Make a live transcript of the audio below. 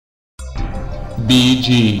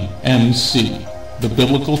BGMC. The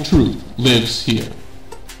biblical truth lives here.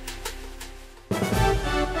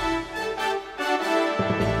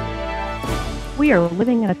 We are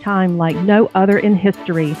living in a time like no other in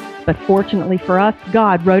history, but fortunately for us,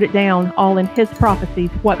 God wrote it down all in His prophecies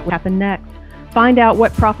what would happen next. Find out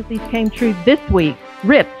what prophecies came true this week,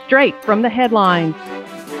 ripped straight from the headlines.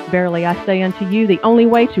 Verily I say unto you, the only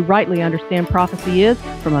way to rightly understand prophecy is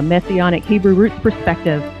from a Messianic Hebrew roots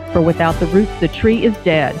perspective, for without the roots the tree is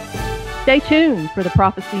dead. Stay tuned for the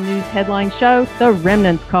Prophecy News headline show, The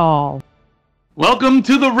Remnant's Call. Welcome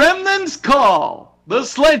to The Remnant's Call, the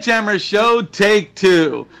Sledgehammer Show, Take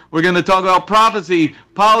 2. We're going to talk about prophecy,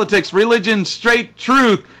 politics, religion, straight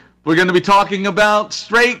truth. We're going to be talking about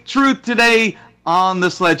straight truth today on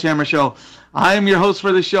the Sledgehammer Show. I am your host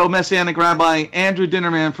for the show, Messianic Rabbi Andrew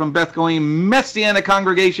Dinnerman from Beth Goyim Messianic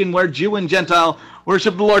Congregation, where Jew and Gentile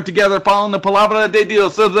worship the Lord together, following the Palabra de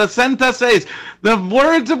Dios. So the Senta says, the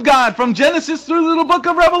words of God from Genesis through the book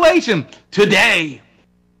of Revelation. Today,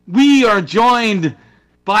 we are joined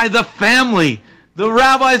by the family, the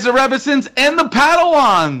rabbis, the Rebbitzins, and the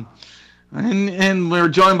Padawan. And we're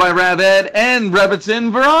joined by Rav Ed and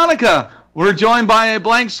Rebbitzin Veronica. We're joined by a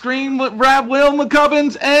blank screen with Rav Will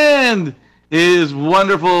McCubbins and his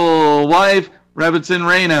wonderful wife, Rebbitzin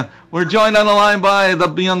Reina. We're joined on the line by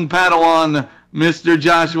the young Padawan, Mr.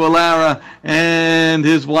 Joshua Lara, and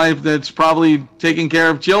his wife that's probably taking care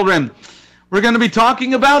of children. We're going to be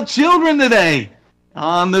talking about children today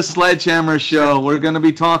on the Sledgehammer Show. We're going to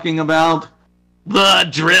be talking about the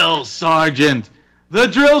drill sergeant. The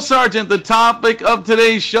drill sergeant. The topic of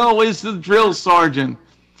today's show is the drill sergeant.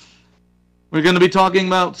 We're going to be talking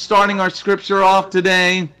about starting our scripture off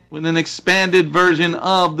today with an expanded version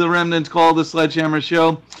of the Remnant called the Sledgehammer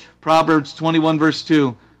Show. Proverbs 21 verse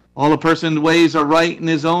 2. All a person's ways are right in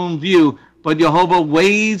his own view, but Jehovah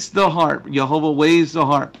weighs the heart. Jehovah weighs the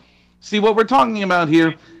heart. See, what we're talking about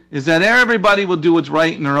here is that everybody will do what's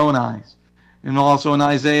right in their own eyes. And also in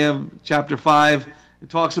Isaiah chapter 5, it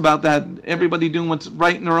talks about that everybody doing what's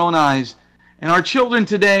right in their own eyes. And our children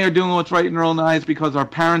today are doing what's right in their own eyes because our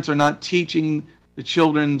parents are not teaching the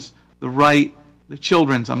children the right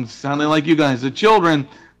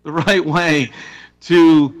way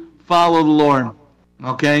to follow the Lord.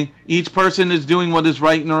 Okay? Each person is doing what is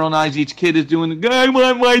right in their own eyes. Each kid is doing, I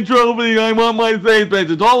want my trophy, I want my faith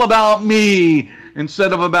base. It's all about me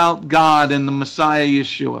instead of about God and the Messiah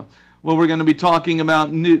Yeshua. What we're going to be talking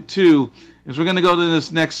about too is we're going to go to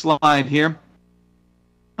this next slide here.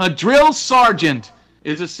 A drill sergeant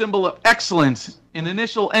is a symbol of excellence in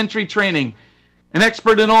initial entry training, an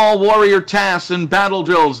expert in all warrior tasks and battle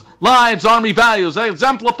drills, lives, army values,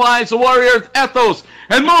 exemplifies the warrior's ethos,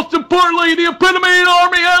 and most importantly, the epitome of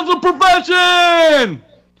army as a profession.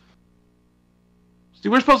 See,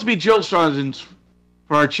 we're supposed to be drill sergeants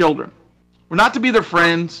for our children. We're not to be their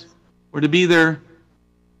friends. We're to be their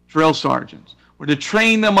drill sergeants. We're to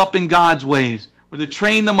train them up in God's ways. We're to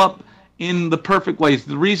train them up in the perfect ways.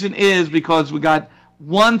 The reason is because we got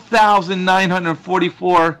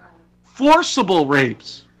 1,944 forcible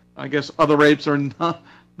rapes. I guess other rapes are not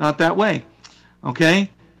that way. Okay?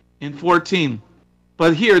 In 14.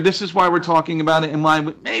 But here, this is why we're talking about it, and why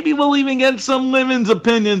maybe we'll even get some women's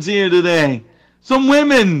opinions here today. Some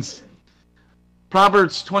women's.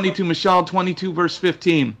 Proverbs 22, Mishal 22, verse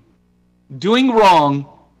 15. Doing wrong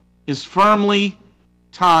is firmly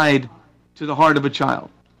tied to the heart of a child,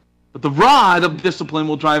 but the rod of discipline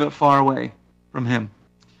will drive it far away from him.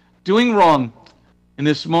 Doing wrong. In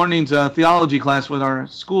this morning's theology class with our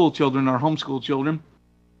school children, our homeschool children,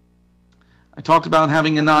 I talked about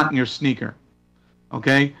having a knot in your sneaker.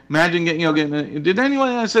 Okay, imagine getting. Did anyone?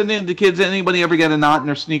 I said to the kids, anybody ever get a knot in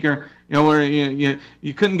their sneaker? Where you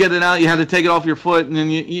couldn't get it out, you had to take it off your foot, and then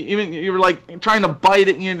you were like trying to bite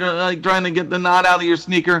it, and you're like trying to get the knot out of your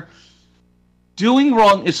sneaker. Doing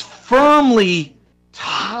wrong is firmly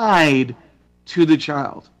tied to the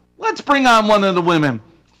child. Let's bring on one of the women.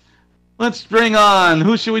 Let's bring on,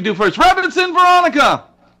 who should we do first? Rebbitzin Veronica.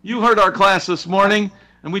 You heard our class this morning,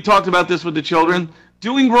 and we talked about this with the children.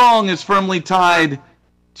 Doing wrong is firmly tied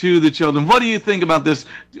to the children. What do you think about this?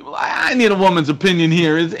 I need a woman's opinion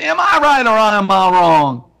here. Am I right or am I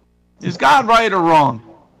wrong? Is God right or wrong?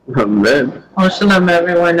 Amen. Oh, shalom,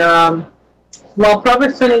 everyone. Well,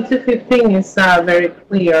 Proverbs 22:15 is very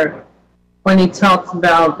clear when he talks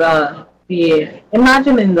about the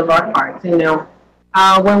imagining of our hearts.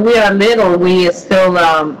 When we are little, we still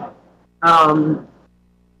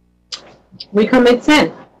we commit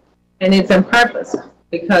sin, and it's on purpose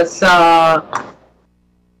because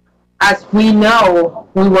as we know,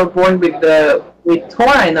 we were born with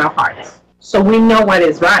Torah in our hearts, so we know what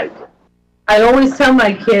is right. I always tell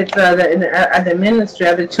my kids at the ministry,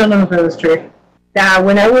 at the children's ministry, that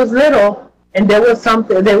when I was little, and there was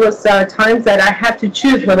times that I had to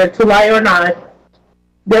choose whether to lie or not,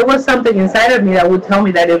 there was something inside of me that would tell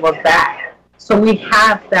me that it was bad. So we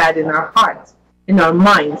have that in our hearts, in our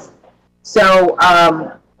minds. So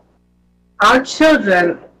our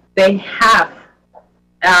children, they have,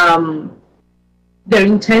 their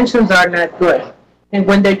intentions are not good. And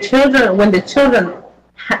when the children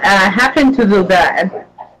happen to do that,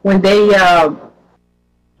 when they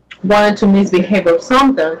wanted to misbehave or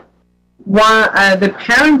something, the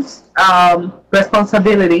parents'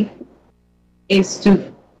 responsibility is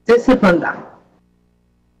to discipline them.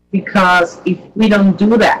 Because if we don't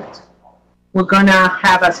do that, we're going to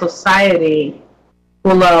have a society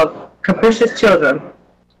full of capricious children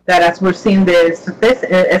that, as we're seeing the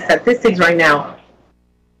statistics right now,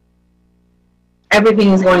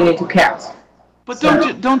 everything is going into chaos. But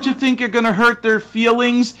don't you think you're going to hurt their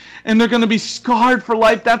feelings and they're going to be scarred for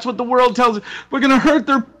life? That's what the world tells us. We're going to hurt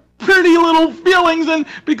their pretty little feelings, and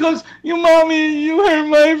because mommy, you hurt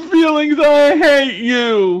my feelings, I hate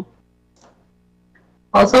you.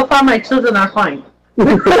 Oh, so far my children are fine.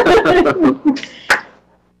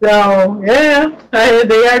 So, yeah,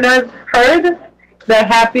 they are not hurt. They're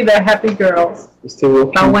happy girls.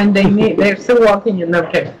 But when they meet, they're still walking in the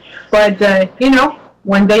okay. But,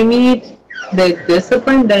 when they meet the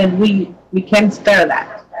discipline, then we can't spare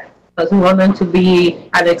that. Because we want them to be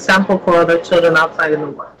an example for other children outside in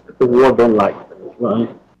the world. The world don't like them, right?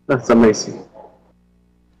 That's amazing.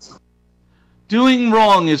 Doing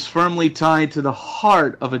wrong is firmly tied to the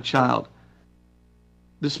heart of a child.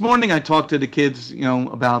 This morning I talked to the kids,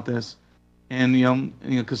 about this. And,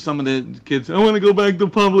 because some of the kids, I want to go back to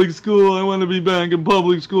public school. I want to be back in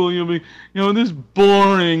public school. This is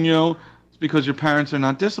boring, It's because your parents are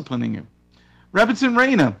not disciplining you. Rebitz and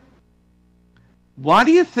Raina, why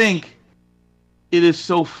do you think it is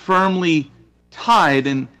so firmly tied,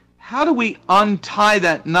 and how do we untie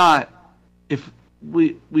that knot if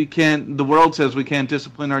we can't, the world says we can't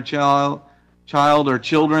discipline our child or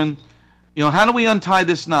children? How do we untie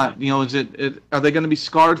this knot? Are they going to be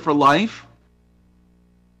scarred for life?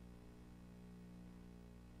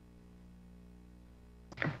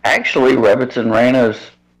 Actually, Rebitz and Raina's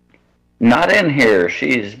not in here.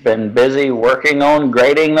 She's been busy working on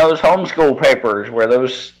grading those homeschool papers where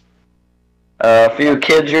those few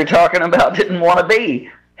kids you're talking about didn't want to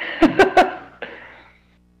be.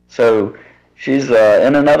 So she's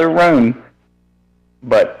in another room.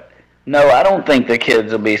 But no, I don't think the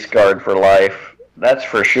kids will be scarred for life. That's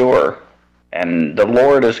for sure. And the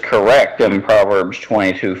Lord is correct in Proverbs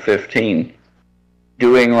 22:15.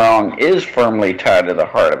 Doing wrong is firmly tied to the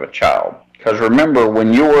heart of a child. Because remember,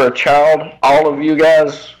 when you were a child, all of you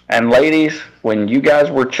guys and ladies, when you guys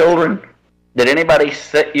were children, did anybody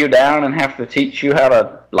sit you down and have to teach you how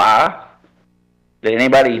to lie? Did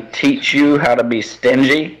anybody teach you how to be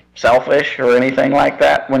stingy, selfish, or anything like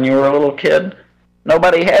that when you were a little kid?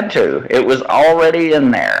 Nobody had to. It was already in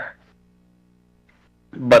there.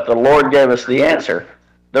 But the Lord gave us the answer.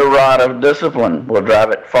 The rod of discipline will drive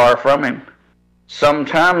it far from him.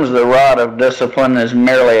 Sometimes the rod of discipline is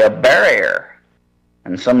merely a barrier,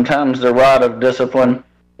 and sometimes the rod of discipline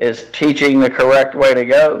is teaching the correct way to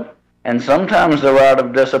go, and sometimes the rod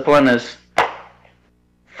of discipline is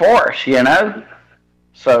force,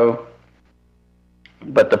 So,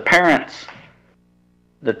 but the parents,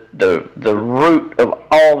 the root of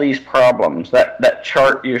all these problems, that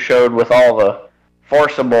chart you showed with all the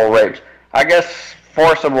forcible rapes, I guess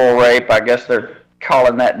forcible rape, I guess they're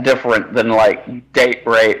calling that different than like date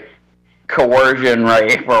rape, coercion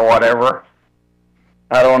rape, or whatever.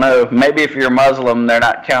 I don't know. Maybe if you're Muslim, they're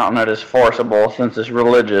not counting it as forcible since it's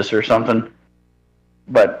religious or something.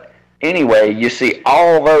 But anyway, you see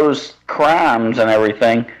all those crimes and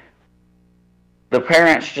everything, the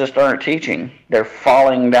parents just aren't teaching. They're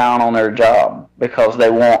falling down on their job because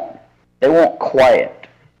they want quiet.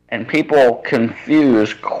 And people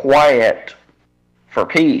confuse quiet for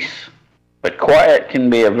peace. But quiet can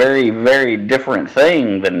be a very, very different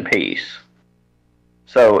thing than peace.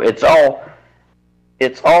 So it's all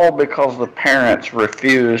because the parents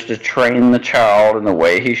refuse to train the child in the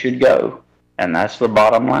way he should go. And that's the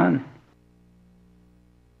bottom line.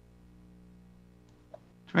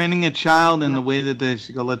 Training a child in the way that they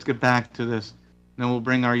should go. Let's get back to this. Then we'll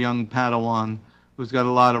bring our young Padawan, who's got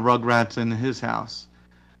a lot of rugrats in his house.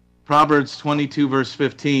 Proverbs 22, verse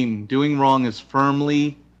 15. Doing wrong is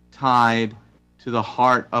firmly tied to the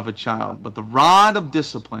heart of a child, but the rod of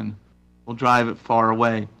discipline will drive it far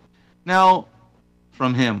away. Now,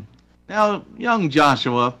 from him. Now, young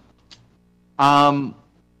Joshua,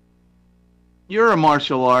 you're a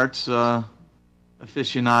martial arts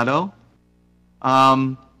aficionado.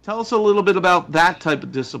 Tell us a little bit about that type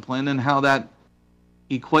of discipline and how that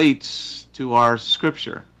equates to our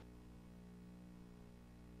scripture.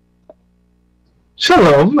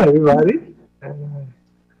 Shalom, everybody.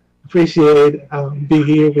 Appreciate being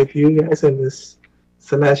here with you guys in this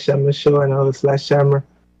Sledgehammer show. I know the Sledgehammer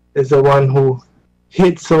is the one who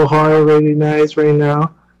hit so hard, really nice right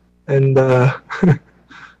now, and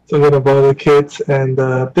talking about the kids and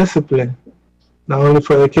discipline. Not only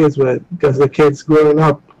for the kids, but because the kids growing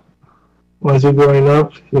up. Once you're growing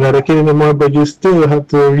up, you're not a kid anymore, but you still have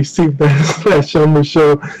to receive that Sledgehammer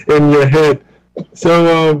show in your head.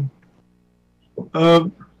 So,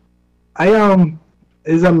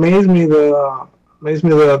 it's amazed me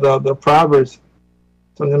the Proverbs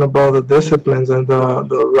talking about the disciplines and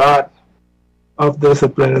the rod of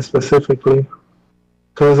discipline specifically,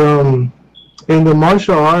 because in the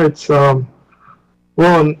martial arts,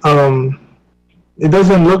 it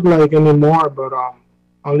doesn't look like anymore, but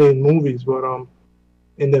only in movies, but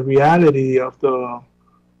in the reality of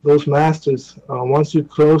those masters, once you're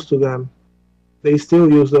close to them, they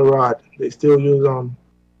still use the rod. They still use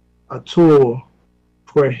a tool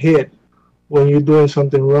for a hit when you're doing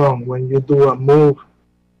something wrong, when you do a move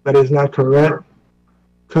that is not correct.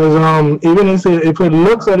 Because even if it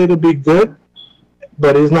looks a little bit good,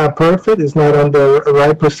 but it's not perfect, it's not on the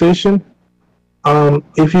right position,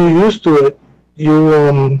 if you're used to it,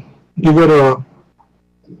 you gotta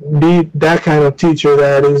be that kind of teacher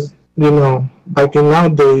that is, like in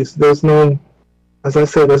nowadays, there's no, as I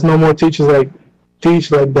said, there's no more teachers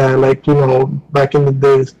teach like that, back in the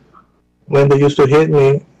days when they used to hit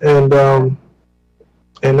me, and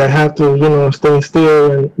I have to, stay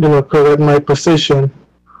still and, correct my position,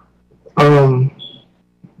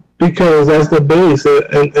 because that's the base,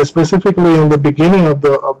 and specifically in the beginning of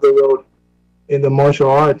the road in the martial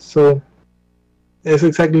arts. So it's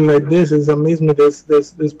exactly like this. It's amazing. This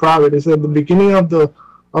proverb. It's at the beginning of the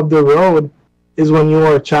road is when you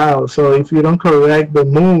are a child. So if you don't correct the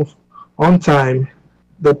move on time,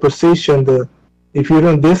 the position, if you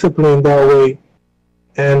don't discipline that way,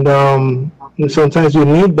 and sometimes you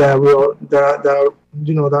need that rod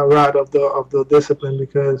of the discipline,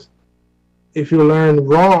 because if you learn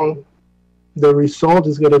wrong, the result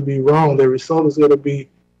is gonna be wrong. The result is gonna be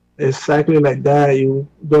exactly like that. You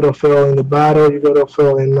gotta fail in the battle. You gotta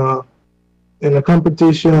fail in a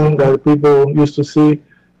competition that people used to see,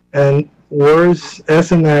 and worse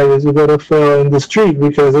scenarios, you gotta fail in the street,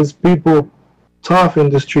 because it's people tough in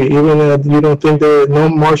the street. Even if you don't think there are no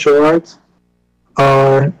martial arts,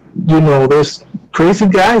 or there's crazy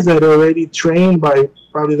guys that are already trained by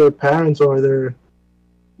probably their parents or their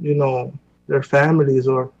families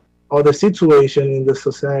or the situation in the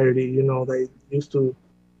society. They used to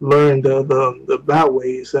learn the bad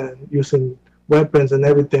ways and using weapons and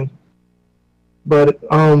everything. But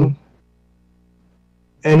and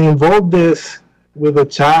involve this with a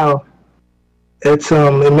child, it's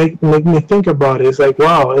it make me think about it. It's like,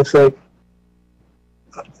 wow, it's like,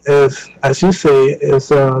 as you say,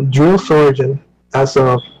 as a drill sergeant, as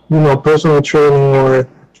a personal training or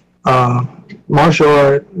martial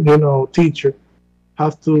art teacher,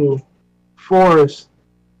 have to force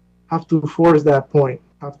that point,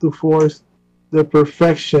 have to force the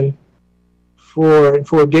perfection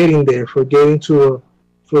for getting there, for getting to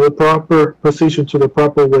the proper position, to the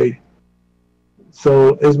proper way.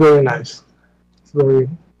 So it's very nice. It's very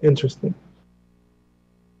interesting.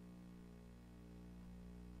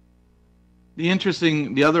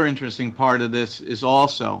 The other interesting part of this is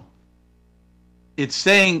also, it's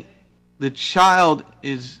saying the child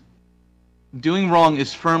is doing wrong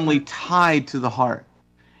is firmly tied to the heart.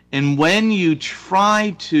 And when you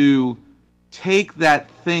try to take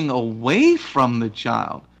that thing away from the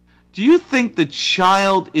child, do you think the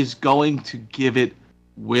child is going to give it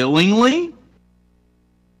willingly?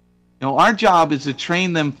 Our job is to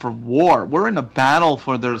train them for war. We're in a battle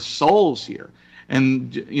for their souls here.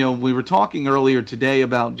 And, we were talking earlier today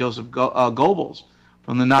about Joseph Goebbels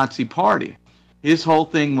from the Nazi Party. His whole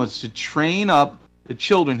thing was to train up the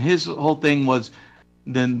children. His whole thing was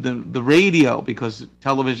the radio, because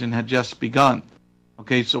television had just begun.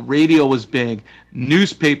 Okay, so radio was big,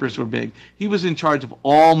 newspapers were big. He was in charge of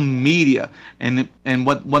all media, and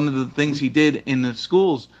one of the things he did in the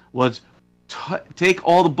schools was take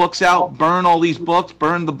all the books out, burn all these books,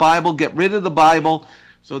 burn the Bible, get rid of the Bible,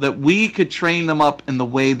 so that we could train them up in the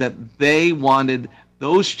way that they wanted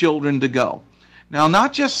those children to go. Now,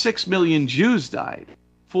 not just 6 million Jews died.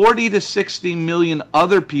 40 to 60 million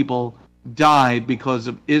other people died because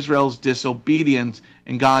of Israel's disobedience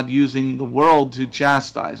and God using the world to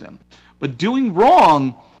chastise him. But doing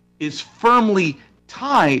wrong is firmly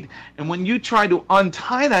tied. And when you try to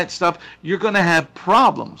untie that stuff, you're going to have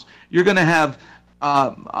problems. You're going to have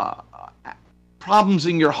problems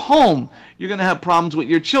in your home. You're going to have problems with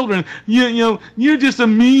your children. You're just a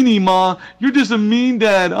meanie, Ma. You're just a mean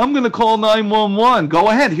dad. I'm going to call 911. Go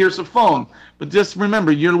ahead. Here's a phone. But just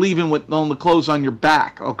remember, you're leaving with all the clothes on your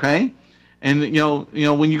back, okay? And,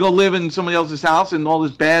 when you go live in somebody else's house and all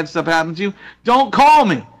this bad stuff happens to you, don't call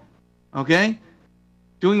me, okay?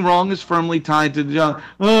 Doing wrong is firmly tied to the job.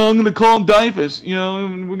 Oh, I'm going to call DIFUS.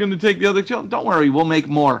 We're going to take the other children. Don't worry. We'll make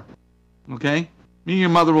more, okay? Me and your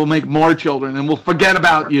mother will make more children, and we'll forget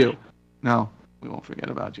about you. No, we won't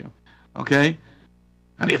forget about you, okay?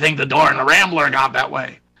 How do you think the door and the Rambler got that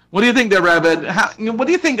way? What do you think there, Rabbit? What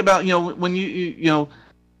do you think about, when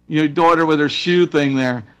your daughter with her shoe thing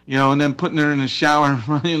there, and then putting her in the shower and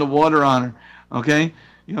running the water on her, okay?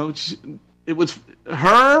 It was,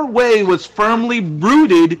 her way was firmly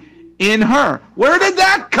rooted in her. Where did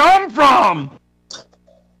that come from?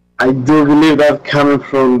 I do believe that coming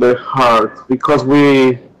from the heart, because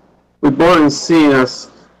we're born in sin, as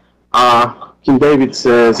King David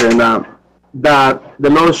says, and that the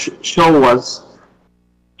Lord showed us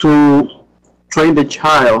to train the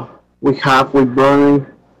child we're born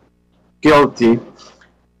guilty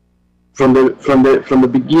from the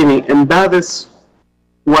beginning, and that is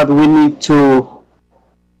what we need to,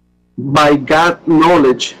 by God's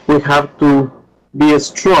knowledge, we have to be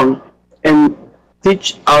strong and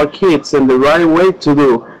teach our kids in the right way to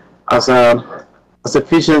do. As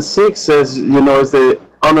Ephesians 6 says, is the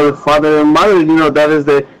honor the father and mother.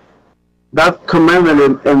 That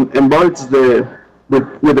commandment embodies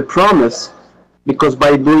with the promise, because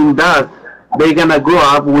by doing that, they're gonna grow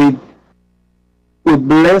up with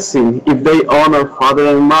blessing if they honor father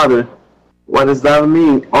and mother. What does that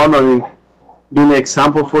mean? Honoring, being an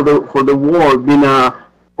example for the world, being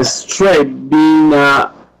straight, being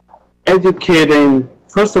educating,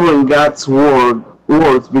 first of all, in God's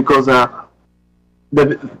words, because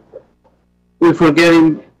we're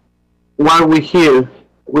forgetting why we're here.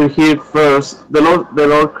 We're here first. The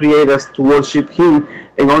Lord created us to worship Him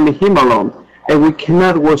and only Him alone. And we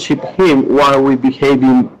cannot worship Him while we're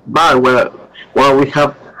behaving bad, while we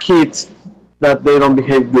have kids that they don't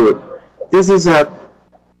behave good. This is a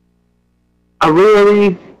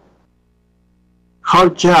really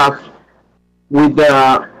hard job with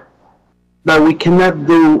that we can't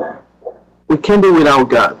do without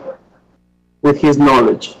God, with His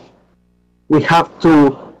knowledge. We have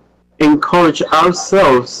to encourage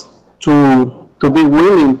ourselves to be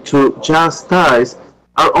willing to chastise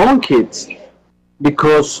our own kids,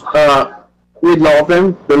 because we love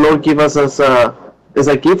them. The Lord gave us as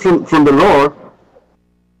a gift from the Lord,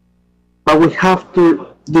 but we have to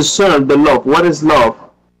discern the love. What is love?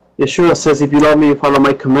 Yeshua says, if you love me, you follow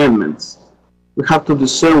my commandments. We have to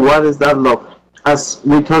discern what is that love. As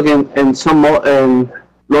we talked in some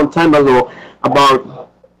long time ago about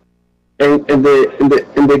in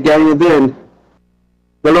the Garden of Eden,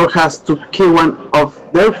 the Lord has to kill one of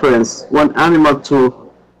their friends, one animal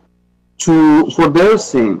for their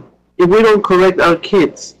sin. If we don't correct our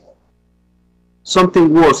kids,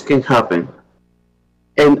 something worse can happen.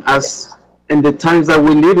 And as in the times that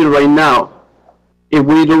we live in right now, if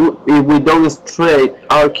we don't stray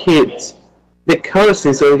our kids, the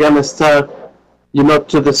curses are gonna start,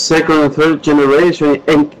 to the second and third generation,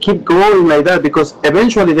 and keep going like that, because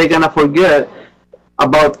eventually they're gonna forget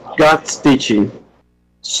about God's teaching.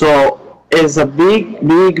 So it's a big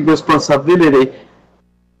responsibility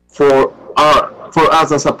for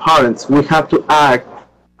us as a parents. We have to act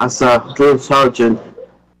as a drill sergeant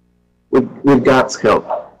with God's help.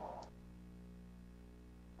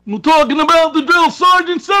 We're talking about the drill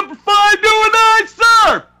sergeant Semper Fi doing I,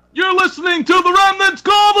 sir! You're listening to the Remnant's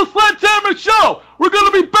Call, the Sledgehammer Show! We're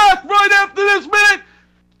gonna be back right after this minute!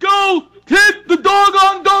 Go hit the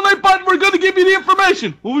doggone donate button, we're gonna give you the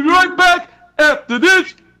information! We'll be right back after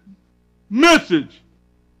this message.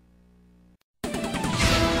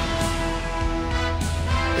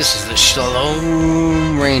 This is the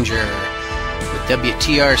Shalom Ranger with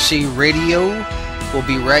WTRC Radio. We'll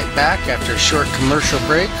be right back after a short commercial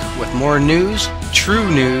break with more news, true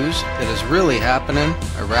news that is really happening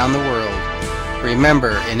around the world.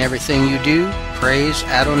 Remember, in everything you do, praise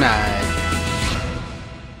Adonai.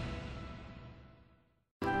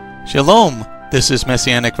 Shalom, this is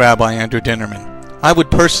Messianic Rabbi Andrew Dinnerman. I would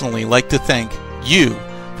personally like to thank you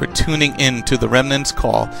for tuning in to the Remnant's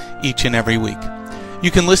Call each and every week. You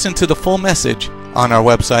can listen to the full message on our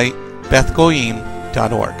website,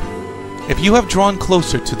 bethgoyim.org. If you have drawn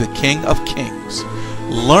closer to the King of Kings,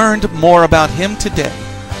 learned more about Him today,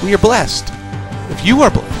 We are blessed. If you are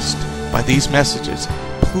blessed by these messages,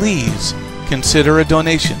 please consider a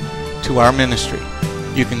donation to our ministry.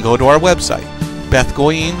 You can go to our website,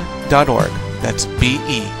 bethgoyim.org. That's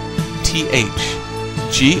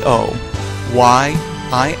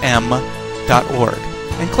BETHGOYIM.org,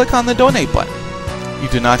 and click on the donate button. You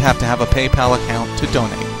do not have to have a PayPal account to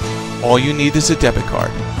donate. All you need is a debit card.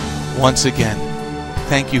 Once again,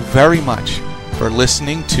 thank you very much for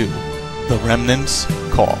listening to The Remnant's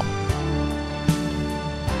Call.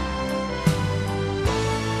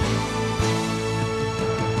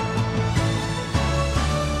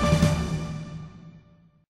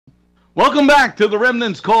 Welcome back to The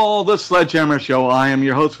Remnant's Call, the Sledgehammer Show. I am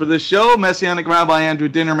your host for this show, Messianic Rabbi Andrew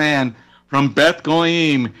Dinnerman from Beth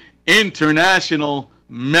Goyim International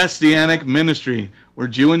Messianic Ministry, where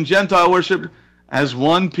Jew and Gentile worship as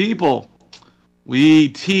one people. We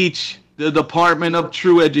teach the Department of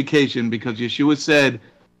True Education because Yeshua said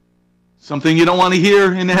something you don't want to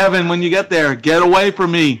hear in heaven when you get there. Get away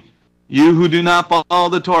from me, you who do not follow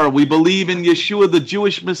the Torah. We believe in Yeshua, the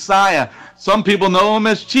Jewish Messiah. Some people know him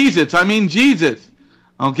as Jesus.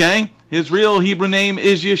 Okay? His real Hebrew name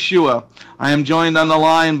is Yeshua. I am joined on the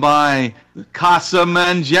line by Casa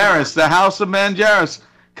Manjaris, the House of Manjaris.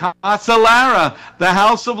 Casa Lara, the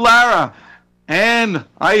House of Lara. And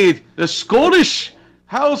the Scottish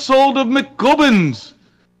household of McCubbins.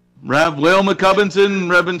 Rav Will McCubbins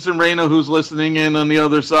and Rebinson Reyna, who's listening in on the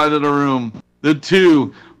other side of the room. The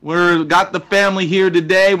two. We've got the family here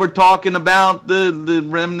today. We're talking about the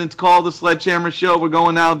Remnant's Call, the Sledgehammer Show. We're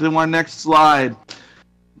going out to our next slide.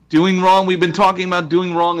 Doing wrong. We've been talking about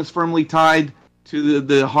doing wrong is firmly tied to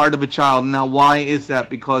the heart of a child. Now, why is that?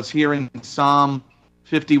 Because here in Psalm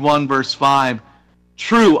 51, verse 5,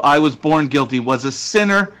 true, I was born guilty, was a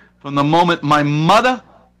sinner from the moment my mother,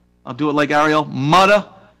 I'll do it like Ariel, mother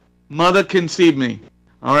conceived me.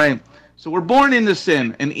 All right. So we're born into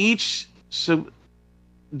sin, and each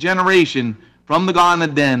generation from the Garden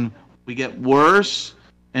of Eden, we get worse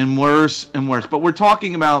and worse and worse. But we're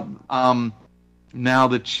talking about now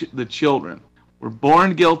the children. We're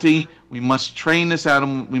born guilty. We must train this out,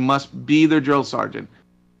 and we must be their drill sergeant.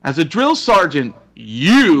 As a drill sergeant,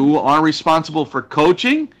 you are responsible for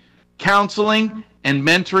coaching, counseling, and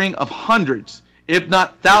mentoring of hundreds, if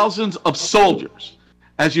not thousands, of soldiers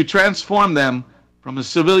as you transform them from a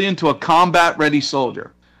civilian to a combat-ready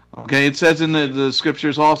soldier. Okay, it says in the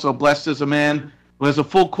scriptures also, blessed is a man who has a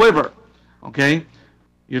full quiver. Okay,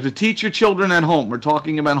 you have to teach your children at home. We're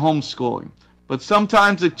talking about homeschooling. But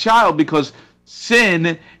sometimes a child, because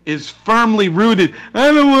sin is firmly rooted,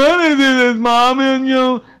 I don't want to do this, Mom, and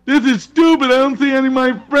this is stupid. I don't see any of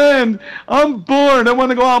my friends. I'm bored. I want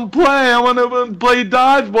to go out and play. I want to play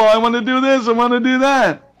dodgeball. I want to do this. I want to do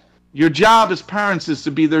that. Your job as parents is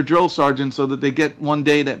to be their drill sergeant so that they get one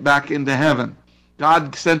day back into heaven.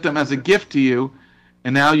 God sent them as a gift to you,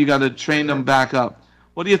 and now you got to train them back up.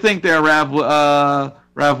 What do you think there, Rav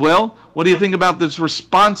Will? What do you think about this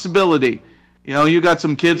responsibility? You got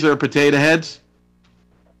some kids that are potato heads.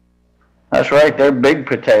 That's right. They're big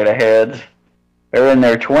potato heads. They're in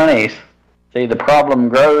their 20s. See, the problem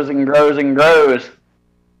grows and grows and grows.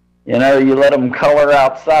 You let them color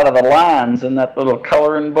outside of the lines in that little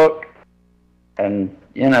coloring book, and,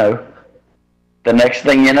 the next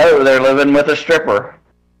thing you know, they're living with a stripper.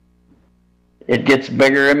 It gets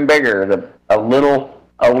bigger and bigger. A little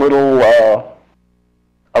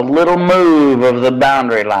move of the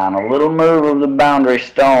boundary line, a little move of the boundary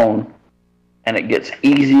stone, and it gets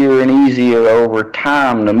easier and easier over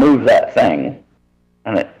time to move that thing.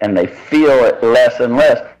 And they feel it less and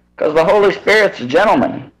less, because the Holy Spirit's a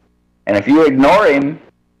gentleman. And if you ignore him,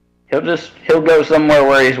 he'll go somewhere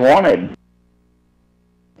where he's wanted.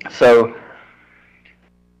 So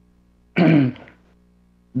the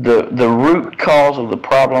root cause of the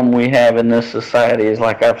problem we have in this society is,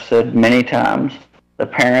 like I've said many times, the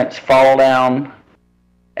parents fall down.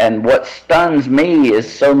 And what stuns me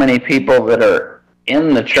is so many people that are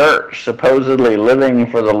in the church supposedly living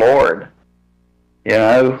for the Lord.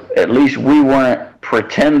 At least we weren't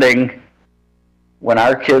pretending when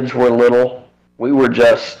our kids were little. We were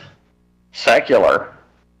just secular.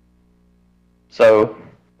 So,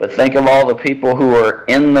 but think of all the people who are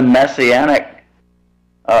in the Messianic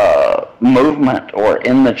movement or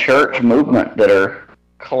in the church movement that are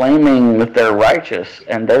claiming that they're righteous,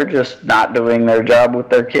 and they're just not doing their job with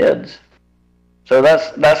their kids. So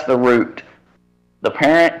that's the root. The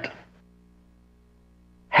parent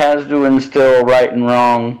has to instill right and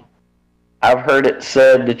wrong. I've heard it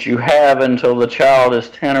said that you have until the child is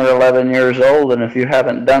 10 or 11 years old, and if you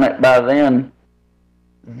haven't done it by then,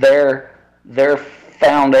 their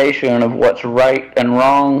foundation of what's right and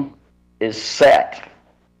wrong is set.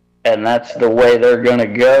 And that's the way they're going to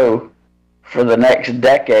go for the next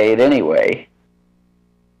decade anyway.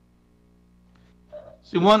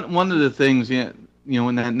 See, one of the things, you know,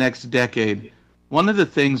 in that next decade, one of the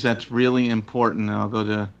things that's really important, and I'll go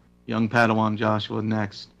to young Padawan Joshua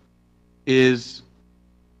next, is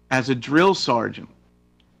as a drill sergeant,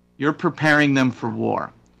 you're preparing them for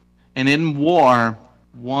war. And in war,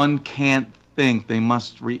 one can't think. They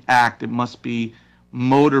must react. It must be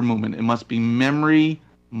motor movement. It must be memory,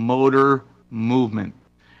 motor movement.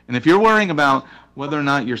 And if you're worrying about whether or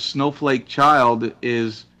not your snowflake child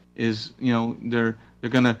is you know, they're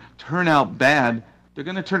going to turn out bad, they're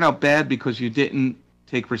going to turn out bad because you didn't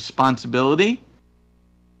take responsibility,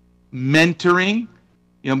 mentoring,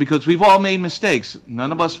 you know, because we've all made mistakes.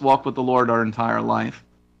 None of us walk with the Lord our entire life,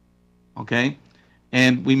 okay?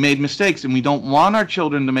 And we made mistakes, and we don't want our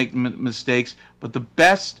children to make mistakes, but the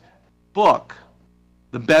best book,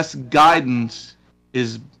 the best guidance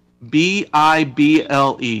is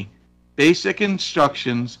BIBLE, Basic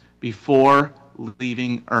Instructions Before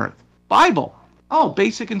Leaving Earth. Bible. Oh,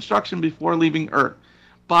 basic instruction before leaving Earth.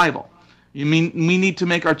 Bible. You mean we need to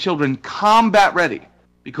make our children combat ready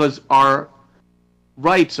because our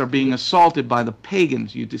rights are being assaulted by the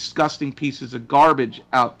pagans, you disgusting pieces of garbage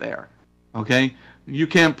out there. Okay? You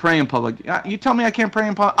can't pray in public. You tell me I can't pray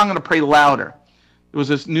in public, I'm going to pray louder. There was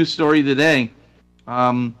this news story today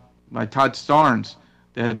by Todd Starnes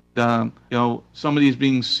that you know, somebody's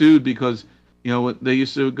being sued because, you know, they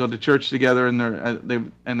used to go to church together, and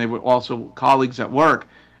they were also colleagues at work,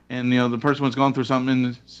 and, you know, the person was going through something,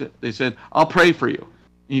 and they said, "I'll pray for you."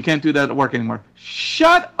 And you can't do that at work anymore.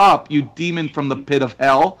 Shut up, you demon from the pit of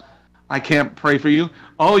hell! I can't pray for you.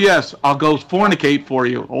 Oh yes, I'll go fornicate for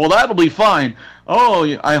you. Well, that'll be fine.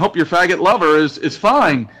 Oh, I hope your faggot lover is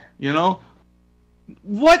fine. You know,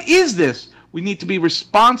 what is this? We need to be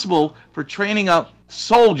responsible for training up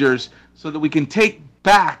soldiers so that we can take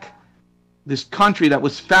back this country that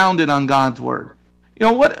was founded on God's word. You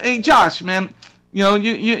know what? Hey, Josh, man, you know,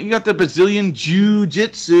 you got the Brazilian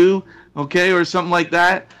Jiu-Jitsu, okay, or something like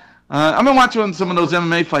that. I've been watching some of those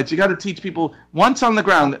MMA fights. You got to teach people once on the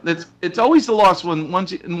ground. It's always the lost one.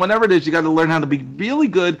 Whenever it is, you got to learn how to be really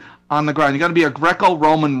good on the ground. You got to be a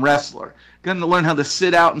Greco-Roman wrestler. You got to learn how to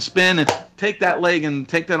sit out and spin and take that leg and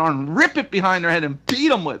take that arm, and rip it behind their head and beat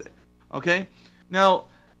them with it. Okay. Now,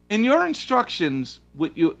 in your instructions,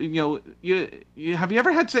 have you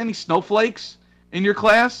ever had any snowflakes in your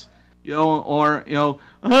class? You know, or, you know,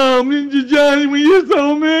 oh, Mr. Johnny, when you're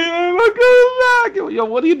so mean, I'm not coming back. You know,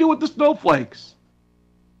 what do you do with the snowflakes?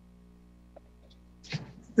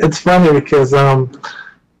 It's funny because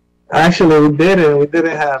actually we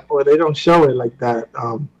didn't have, or they don't show it like that,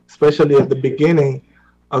 especially at the beginning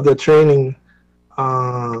of the training.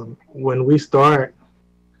 When we start,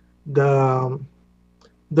 the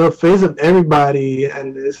face of everybody,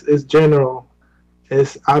 and it's general.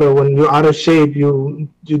 It's when you're out of shape, you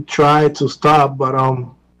try to stop, but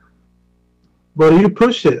you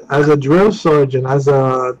push it as a drill sergeant, as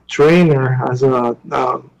a trainer, as a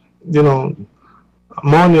you know,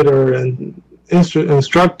 monitor and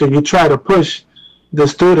instructor. You try to push the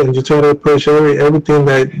student. You try to push everything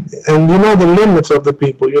that, and you know the limits of the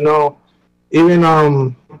people. You know, even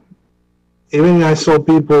I saw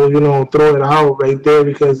people, you know, throw it out right there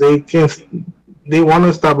because they can't. They want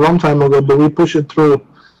to stop a long time ago, but we push it through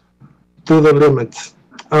the limits.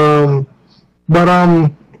 You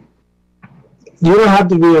don't have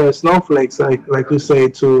to be a snowflake, like you say,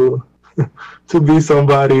 to be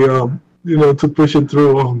somebody, you know, to push it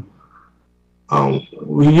through.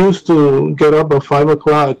 We used to get up at 5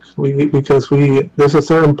 o'clock because there's a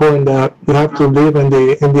certain point that we have to live in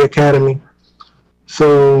the academy.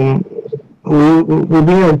 So we'll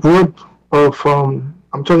be a group of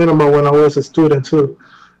I'm talking about when I was a student too.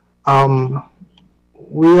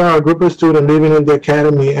 We are a group of students living in the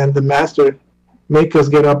academy, and the master make us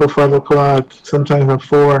get up at 5 o'clock, sometimes at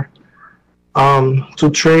 4, to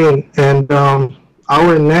train. And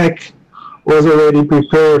our neck was already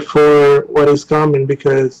prepared for what is coming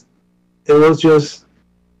because it was just,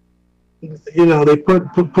 you know, they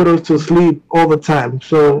put us to sleep all the time.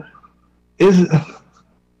 So it's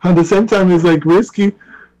at the same time it's like risky,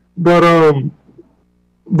 but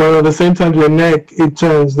at the same time your neck, it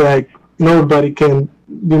turns like nobody can,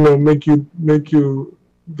 you know, make you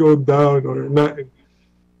go down or nothing.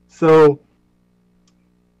 So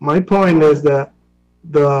my point is that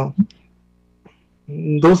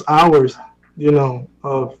those hours, you know,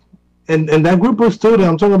 of and that group of students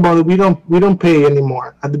I'm talking about, we don't pay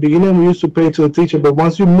anymore. At the beginning we used to pay to the teacher, but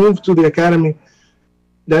once you move to the academy,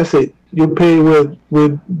 That's it. You pay with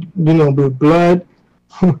with blood.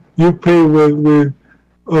 You pay with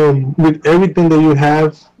everything that you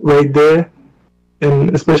have right there,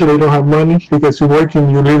 and especially you don't have money because you're working,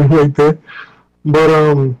 you're living right there. But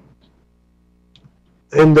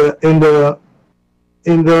in the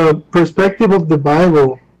perspective of the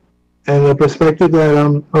Bible, and the perspective that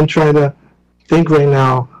I'm trying to think right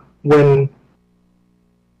now, when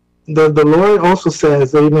the Lord also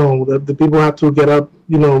says that, that the people have to get up,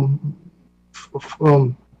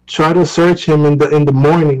 try to search Him in the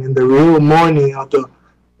morning, in the real morning.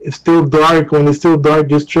 It's still dark. When it's still dark,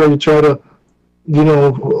 just try to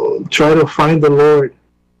find the Lord.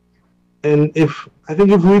 And I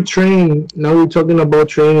think if we train, now we're talking about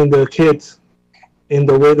training the kids in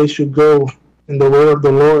the way they should go, in the way of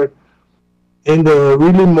the Lord, in the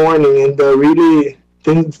really morning, in the really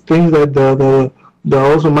things that the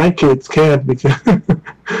also my kids can't, because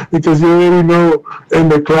because you already know in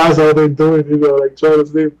the class how they're doing, like trying to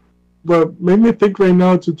sleep. But make me think right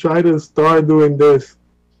now to try to start doing this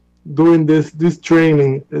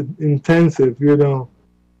training intensive,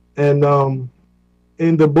 and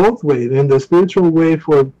in the both ways, in the spiritual way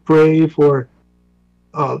for pray, for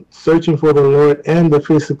searching for the Lord, and the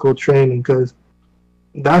physical training, because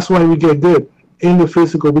that's why we get good. In the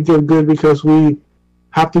physical, we get good because we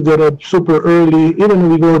have to get up super early, even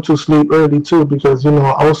if we go to sleep early too, because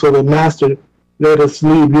also the Master let us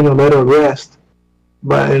sleep, let us rest,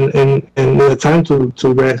 but and the time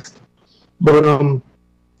to rest. But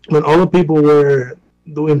when all the people were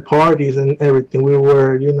doing parties and everything, we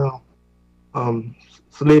were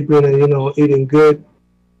sleeping and eating good.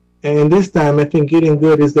 And this time, I think eating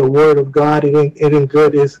good is the Word of God. Eating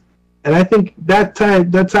good is, and I think that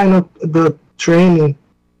time of the training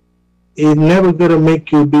is never gonna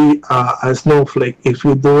make you be a snowflake if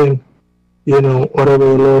you're doing, whatever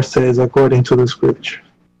the Lord says according to the Scripture.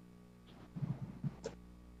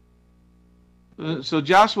 So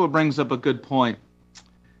Joshua brings up a good point.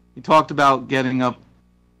 He talked about getting up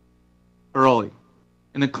early.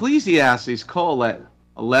 In Ecclesiastes, Colette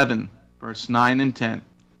 11, verse 9 and 10.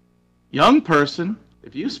 Young person,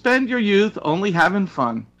 if you spend your youth only having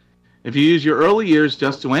fun, if you use your early years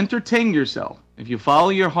just to entertain yourself, if you follow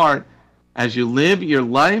your heart as you live your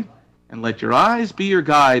life and let your eyes be your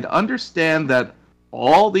guide, understand that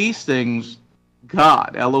all these things,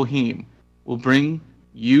 God, Elohim, will bring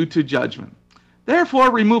you to judgment.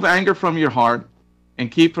 Therefore, remove anger from your heart and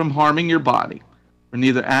keep from harming your body, for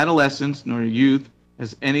neither adolescence nor youth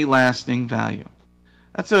has any lasting value.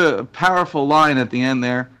 That's a powerful line at the end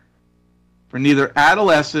there. For neither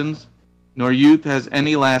adolescence nor youth has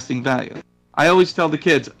any lasting value. I always tell the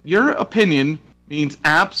kids, your opinion means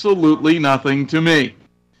absolutely nothing to me.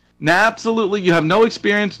 Absolutely, you have no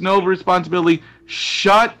experience, no responsibility.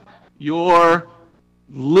 Shut your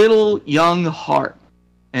little young heart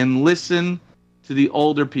and listen to the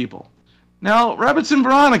older people. Now, Rabbits and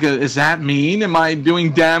Veronica, is that mean? Am I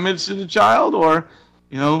doing damage to the child? Or,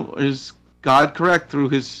 is God correct through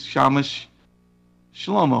his Shamash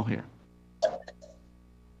Shlomo here?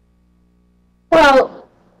 Well,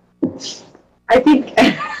 I think.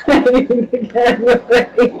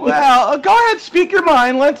 Well, go ahead, speak your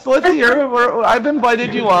mind. Let's hear it. I've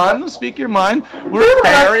invited you on. Speak your mind. We're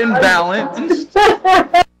fair and balanced.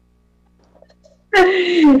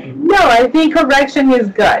 No, I think correction is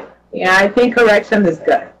good. Yeah, I think correction is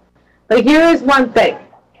good. But here is one thing.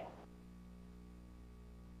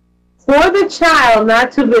 For the child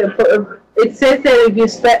not to be, it says that if you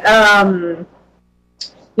spend,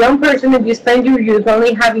 young person, if you spend your youth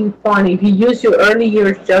only having fun, if you use your early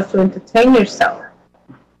years just to entertain yourself,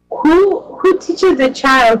 who teaches the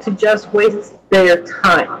child to just waste their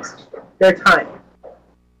time?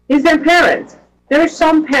 It's their parents. There are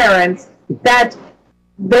some parents that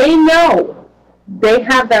they know they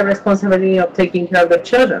have that responsibility of taking care of their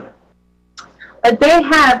children. But they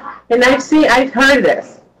have, and I've heard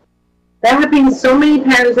this, there have been so many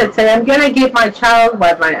parents that say, I'm going to give my child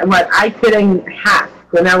what I couldn't have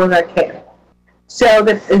when I was a kid. So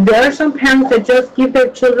there are some parents that just give their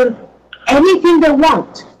children anything they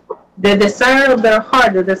want, the desire of their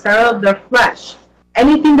heart, the desire of their flesh,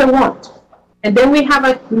 anything they want. And then we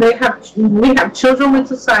have children with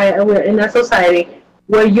society. We're in a society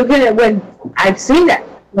where when I've seen that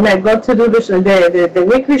when I go to do the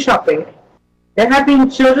weekly shopping, there have been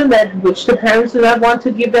children which the parents do not want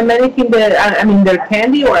to give them anything, their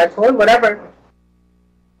candy or a toy, whatever,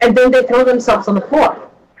 and then they throw themselves on the floor.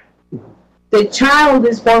 The child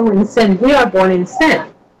is born in sin. We are born in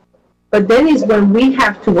sin. But then is when we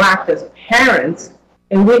have to act as parents,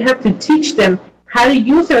 and we have to teach them how to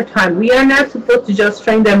use their time. We are not supposed to just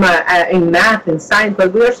train them in math and science,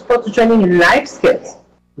 but we are supposed to train them in life skills.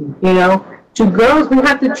 You know, to girls, we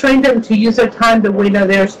have to train them to use their time the way that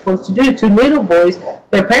they're supposed to do it. To little boys,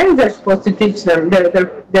 their parents are supposed to teach them,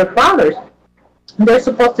 their fathers, they're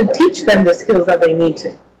supposed to teach them the skills that they need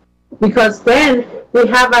to. Because then we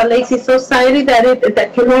have a lazy society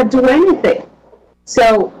that cannot do anything.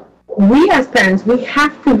 So we as parents, we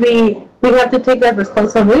have to take that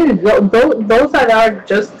responsibility. Those that are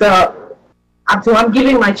just, I'm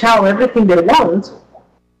giving my child everything they want,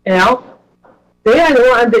 you know, they are the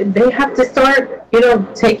one, they have to start, you know,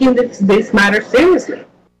 taking this matter seriously.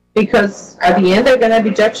 Because at the end, they're going to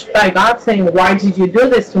be judged by God saying, why did you do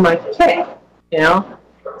this to my kid? You know?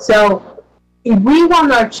 So if we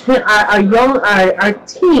want our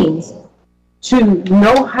teens to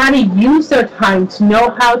know how to use their time, to know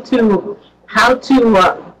how to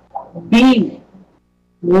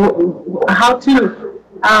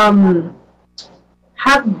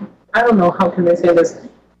have, I don't know, how can I say this?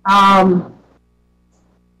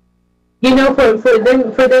 You know,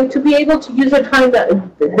 for them to be able to use their time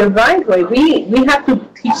the right way, we have to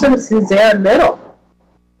teach them since they are little.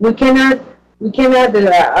 We cannot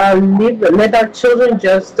let our children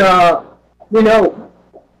just you know,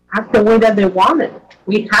 act the way that they want it.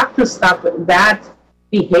 We have to stop that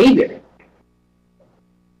behavior.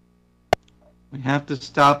 We have to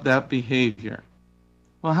stop that behavior.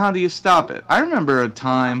 Well, how do you stop it? I remember a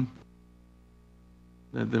time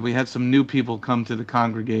that we had some new people come to the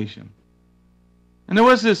congregation. And there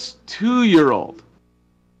was this 2-year-old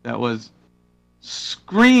that was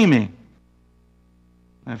screaming.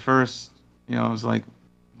 At first, you know, I was like,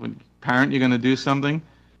 parent, you're going to do something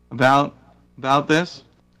about this?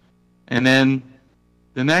 And then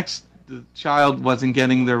the child wasn't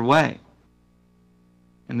getting their way.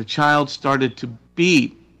 And the child started to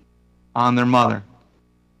beat on their mother.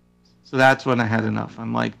 So that's when I had enough.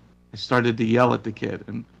 I started to yell at the kid.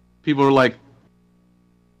 And people were like,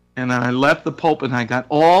 and I left the pulpit and I got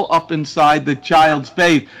all up inside the child's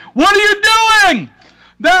face. What are you doing?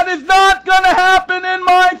 That is not going to happen in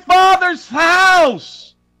my Father's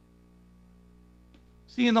house.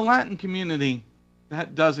 See, in the Latin community,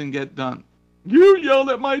 that doesn't get done. You yelled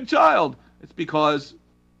at my child. It's because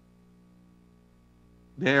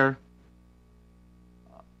they're...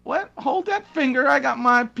 What? Hold that finger. I got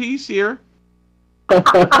my piece here.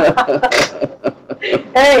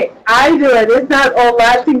 Hey, I do it. It's not all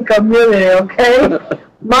Latin community, okay?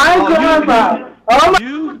 My grandma.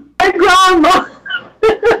 My grandma.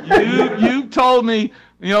 You told me,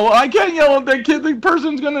 you know, I can't yell at that kid. The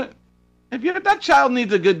person's gonna. That child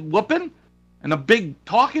needs a good whooping and a big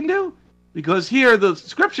talking to, because here the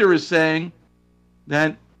scripture is saying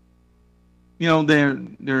that, you know,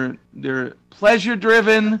 they're pleasure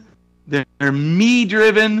driven, they're me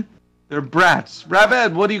driven, they're brats.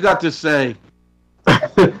 Raved, what do you got to say?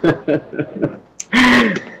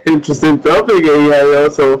 Interesting topic.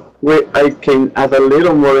 I can add a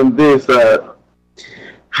little more in this.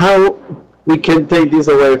 How we can take this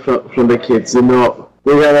away from the kids. You know,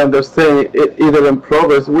 we gotta understand it, either in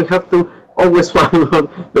Proverbs, we have to always follow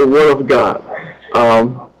the word of God.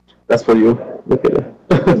 That's for you. Look at it.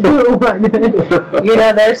 You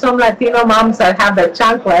know, there's some Latino moms that have the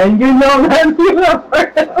chancla, and you know that.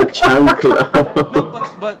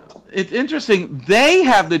 Chancla. But it's interesting. They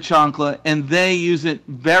have the chancla, and they use it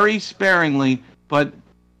very sparingly. But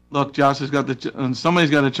look, Josh has got somebody's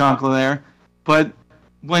got a chancla there. But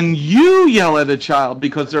when you yell at a child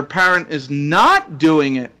because their parent is not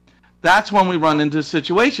doing it, that's when we run into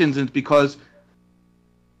situations. It's because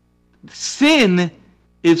sin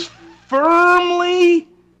is firmly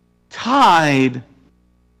tied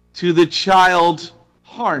to the child's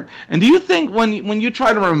heart. And do you think when you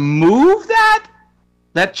try to remove that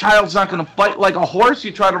child's not going to fight like a horse?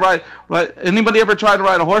 You try to ride. Anybody ever try to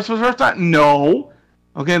ride a horse for the first time? No.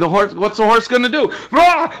 Okay, the horse. What's the horse going to do?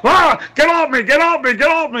 Rah, rah, get off me! Get off me! Get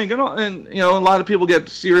off me! Get off! And you know, a lot of people get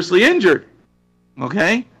seriously injured.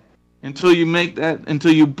 Okay, until you break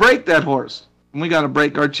that horse. And we got to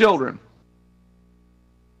break our children.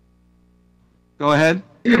 Go ahead,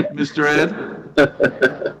 Mr. Ed.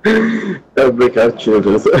 I'll break our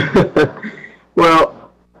children.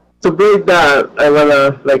 Well, to break that, I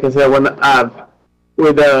wanna add.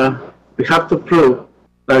 We have to prove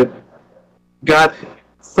that God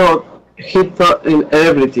He thought in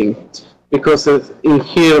everything, because in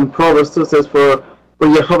here in Proverbs 2 says, for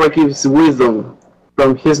Jehovah gives wisdom,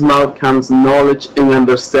 from his mouth comes knowledge and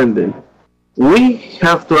understanding. We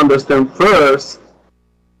have to understand first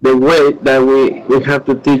the way that we have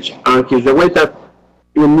to teach our kids, the way that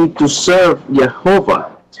we need to serve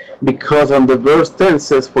Jehovah Because on the verse 10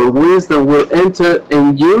 says, for wisdom will enter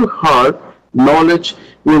in your heart, knowledge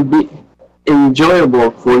will be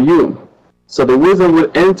enjoyable for you. So the wisdom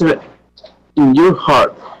will enter in your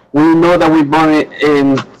heart. We know that we're born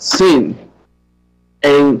in sin,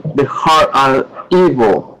 and the heart are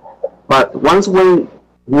evil. But once when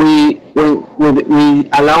we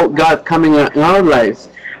allow God coming in our lives,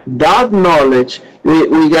 that knowledge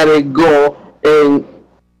we gotta go and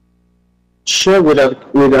share with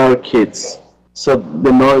our kids. So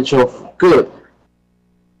the knowledge of good.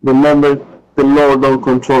 Remember, the Lord don't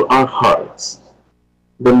control our hearts.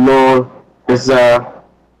 The Lord is a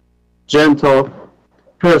gentle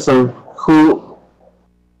person who's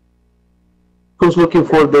looking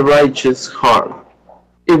for the righteous heart.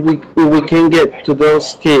 If we can get to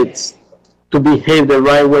those kids to behave the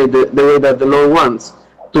right way, the way that the Lord wants,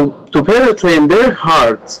 to penetrate in their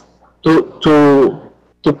hearts, to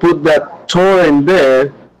put that Torah in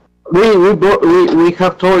there. We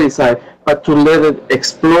have Torah inside, but to let it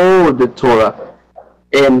explore the Torah,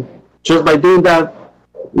 and just by doing that,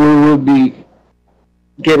 we will be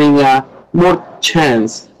getting more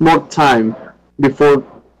chance, more time before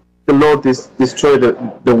the Lord destroy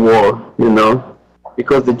the war,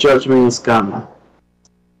 because the judgment is coming.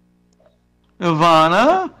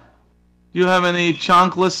 Ivana, do you have any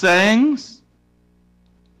chancla sayings?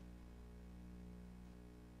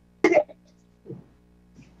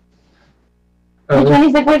 Which one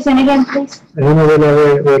is the question again, please? Una una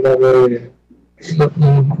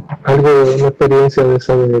experiencia de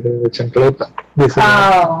esa de chancleta.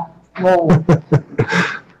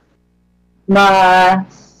 My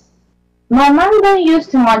mom don't use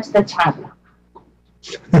too much the chancla.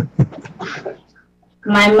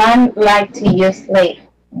 My mom like to use like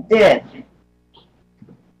this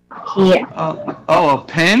here. A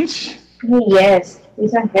pinch? Yes,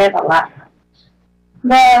 this one hurt a lot.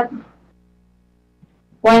 But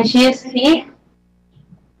when she speak,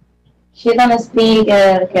 she don't speak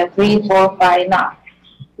like 3, 4, 5. No.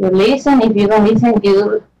 You listen. If you don't listen,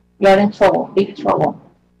 you're in trouble, big trouble.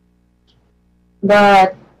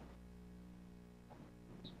 But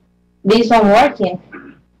this one working.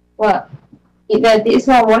 Well, this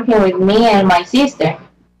one working with me and my sister.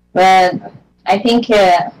 But I think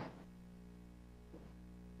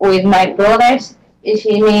with my brothers,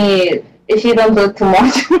 she don't do too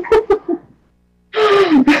much.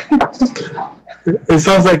 It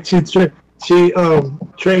sounds like she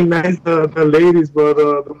trained nice the ladies, but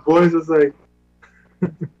the boys is like.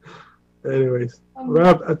 Anyways,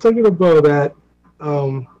 Rob, talking about that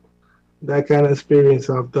that kind of experience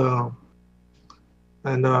of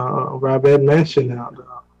and Rob had mentioned now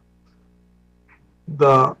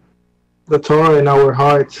the Torah in our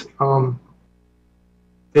hearts.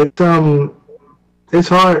 It's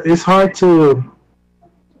hard to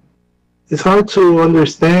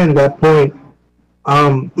understand that point,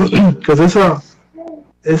 because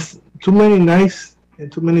it's too many nice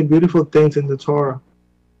and too many beautiful things in the Torah,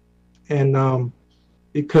 and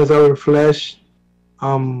because our flesh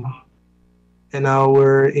and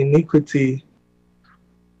our iniquity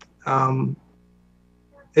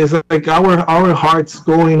is like our hearts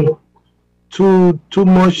going too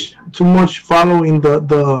much following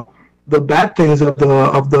the bad things of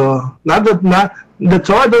the the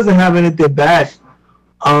Torah doesn't have anything bad.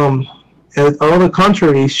 And on the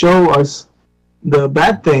contrary, show us the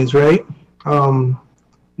bad things, right?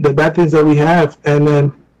 The bad things that we have, and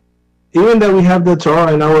then even that we have the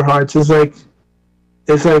Torah in our hearts, it's like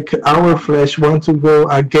our flesh wants to go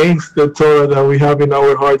against the Torah that we have in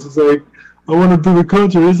our hearts. It's like, I want to do the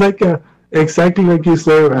contrary. It's like exactly like you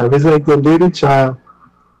said, Rav. It's like the little child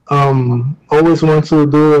always wants to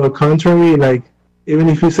do a contrary. Like, even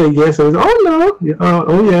if you say yes, it's oh no,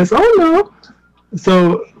 oh yes, oh no.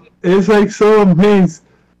 So it's like so amazing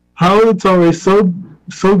how the Torah is so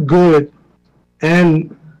good,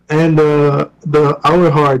 and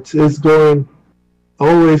our heart is going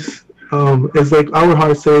always. It's like our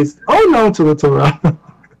heart says, "Oh no" to the Torah.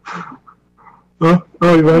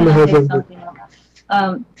 Ivana has something.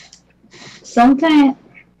 Sometimes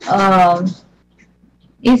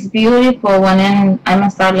it's beautiful when I'm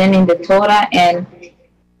start learning the Torah and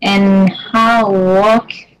how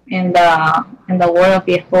walk in the word of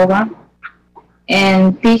Jehovah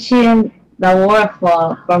and teaching the word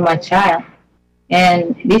for my child.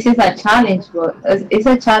 And this is a challenge, but it's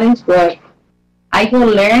a challenge where I go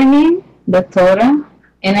learning the Torah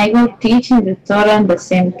and I go teaching the Torah at the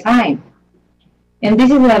same time. And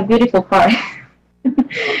this is a beautiful part.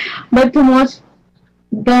 But too much,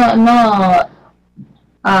 a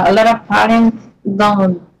lot of parents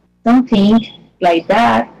don't think like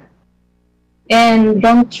that. and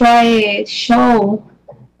don't try show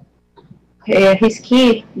his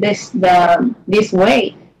kid this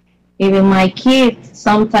way. Even my kids,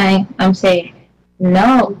 sometimes I'm saying,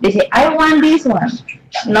 no. They say, I want this one.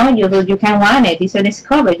 No, you can't want it. This one is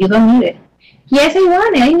covered. You don't need it. Yes, I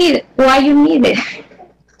want it. I need it. Why you need it?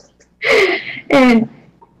 And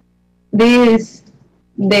they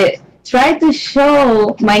try to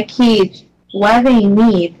show my kids what they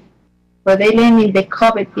need, but they let me the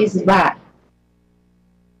cover is bad.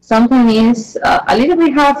 Sometimes it's a little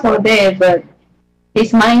bit hard for them, but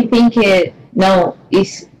his mind thinking, no,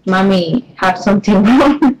 it's mommy have something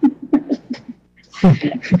wrong.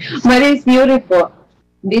 But it's beautiful,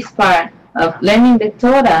 this part of learning the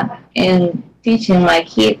Torah and teaching my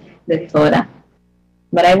kids the Torah.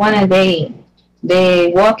 But I want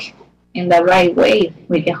they walk in the right way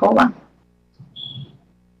with Jehovah,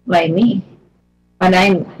 like me. And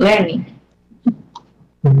I'm learning.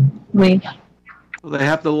 Well, they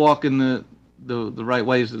have to walk in the right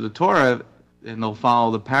ways of the Torah, and they'll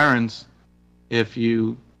follow the parents if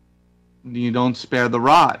you don't spare the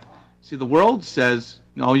rod. See, the world says,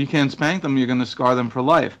 no, you can't spank them, you're going to scar them for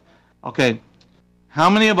life. Okay, how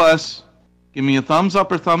many of us, give me a thumbs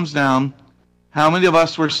up or thumbs down, how many of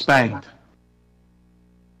us were spanked?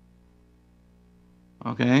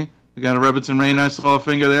 Okay, we got a Rebbitzin Rain, I saw a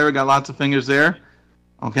finger there, we got lots of fingers there.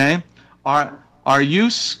 Okay, are you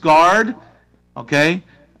scarred? Okay,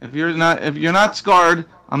 if you're not scarred,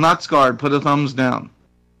 I'm not scarred, put a thumbs down.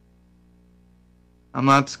 I'm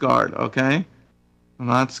not scarred, okay? I'm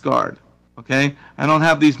not scarred, okay? I don't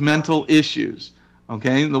have these mental issues,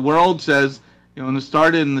 okay? The world says, and it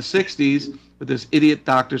started in the 60s with this idiot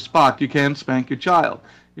Dr. Spock, you can't spank your child.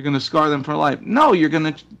 You're going to scar them for life. No,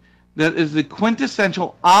 that is the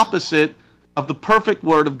quintessential opposite of the perfect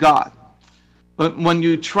word of God. But when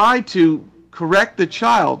you try to correct the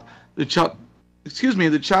child is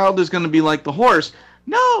going to be like the horse.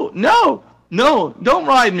 No, don't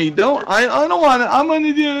ride me. I don't want to. I'm going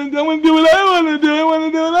to do what I want to do. I want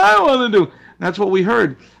to do what I want to do. That's what we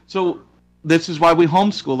heard. So this is why we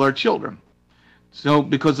homeschool our children. So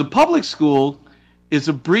because the public school is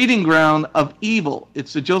a breeding ground of evil.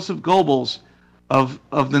 It's the Joseph Goebbels of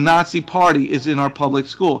the Nazi party is in our public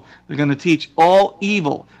school. They're going to teach all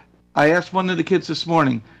evil. I asked one of the kids this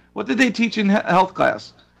morning, what did they teach in health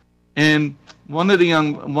class? And one of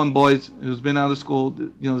the boys who's been out of school, this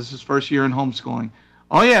is his first year in homeschooling.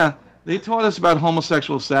 Oh yeah, they taught us about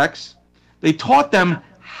homosexual sex. They taught them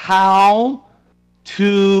how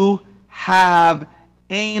to have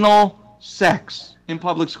anal sex in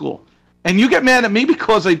public school. And you get mad at me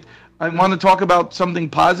because I want to talk about something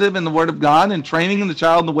positive in the Word of God and training the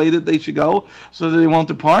child in the way that they should go so that they won't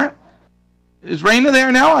depart. Is Raina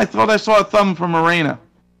there now? I thought I saw a thumb from Raina.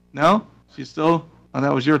 No? She's still... Oh,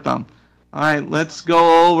 that was your thumb. All right, let's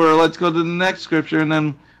go to the next scripture, and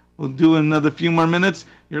then we'll do another few more minutes.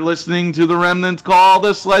 You're listening to the Remnant Call,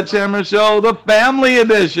 the Sledgehammer Show, the Family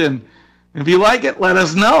Edition. If you like it, let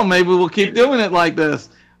us know. Maybe we'll keep doing it like this.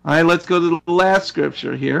 All right, let's go to the last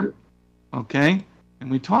scripture here. Okay, and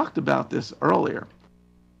we talked about this earlier.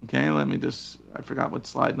 Okay, I forgot what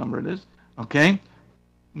slide number it is. Okay,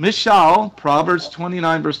 Mishal, Proverbs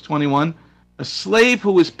 29, verse 21, a slave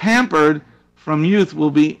who is pampered from youth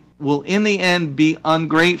will in the end be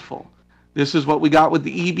ungrateful. This is what we got with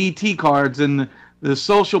the EBT cards and the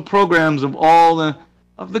social programs of all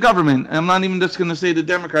the government. And I'm not even just going to say the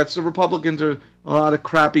Democrats. The Republicans are a lot of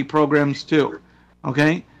crappy programs too.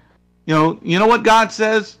 Okay, you know what God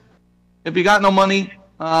says? If you got no money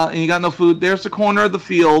and you got no food, there's the corner of the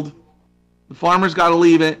field. The farmer's got to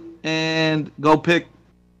leave it and go pick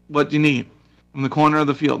what you need from the corner of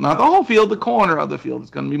the field. Not the whole field, the corner of the field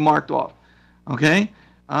is going to be marked off. Okay?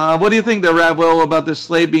 What do you think there, Ravel, about this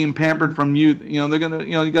slave being pampered from youth? They're going to,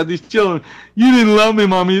 you got these children. You didn't love me,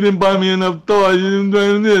 Mommy. You didn't buy me enough toys. You didn't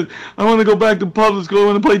do this. I want to go back to public school. I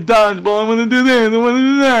want to play dodgeball. I want to do this. I want to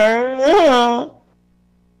do that.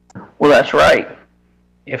 Well, that's right.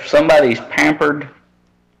 If somebody's pampered,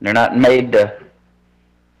 they're not made to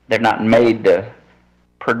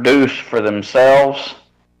produce for themselves,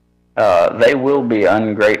 they will be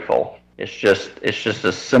ungrateful. It's just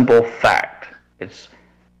a simple fact.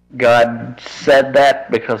 God said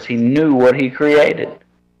that because he knew what he created.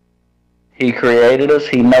 He created us,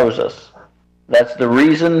 he knows us. That's the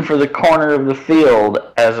reason for the corner of the field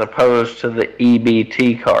as opposed to the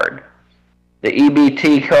EBT card. The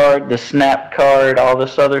EBT card, the SNAP card, all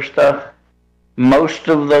this other stuff, most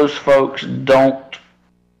of those folks don't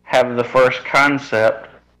have the first concept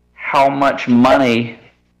how much money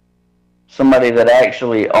somebody that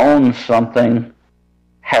actually owns something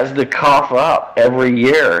has to cough up every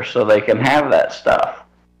year so they can have that stuff.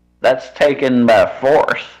 That's taken by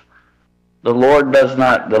force. The Lord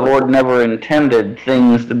never intended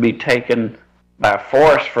things to be taken by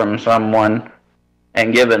force from someone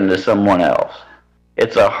and given to someone else.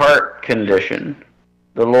 It's a heart condition.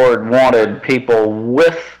 The Lord wanted people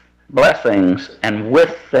with blessings and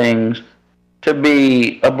with things to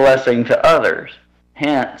be a blessing to others.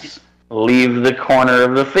 Hence, leave the corner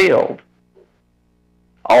of the field.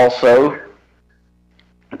 Also,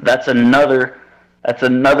 that's another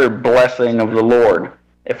blessing of the Lord.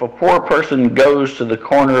 If a poor person goes to the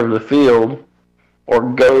corner of the field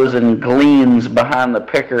or goes and gleans behind the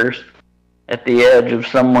pickers at the edge of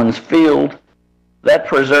someone's field, that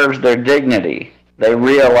preserves their dignity. They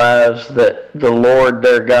realize that the Lord,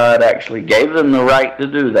 their God, actually gave them the right to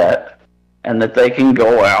do that, and that they can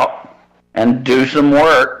go out and do some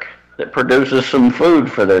work that produces some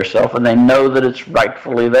food for themselves, and they know that it's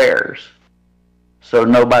rightfully theirs. So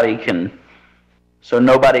nobody can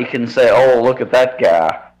say, "Oh, look at that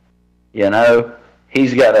guy. You know,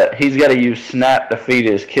 he's got to use Snap to feed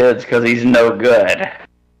his kids because he's no good."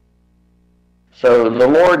 So the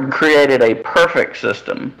Lord created a perfect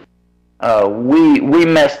system. We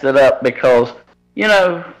messed it up because, you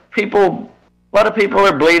know, a lot of people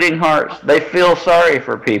are bleeding hearts. They feel sorry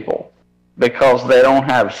for people because they don't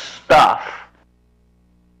have stuff.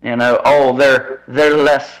 You know, oh, they're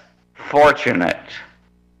less fortunate.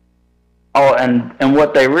 Oh, and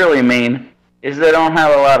what they really mean is they don't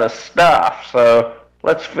have a lot of stuff, so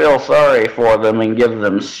let's feel sorry for them and give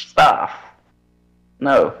them stuff.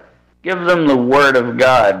 No, give them the Word of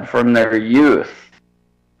God from their youth,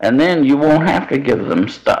 and then you won't have to give them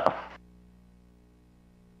stuff.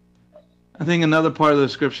 I think another part of the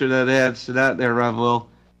scripture that adds to that there, Ravel,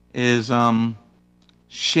 is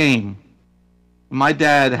shame. My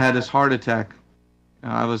dad had his heart attack.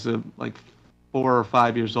 I was like 4 or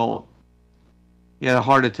 5 years old. He had a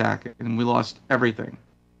heart attack, and we lost everything.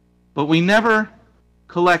 But we never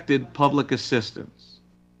collected public assistance.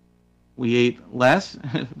 We ate less.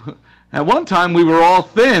 At one time, we were all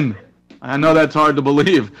thin. I know that's hard to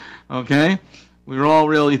believe. Okay, we were all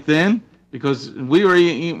really thin because we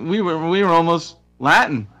were almost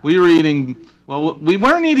Latin. We were eating. Well, we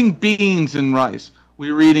weren't eating beans and rice.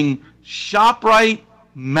 We were eating ShopRite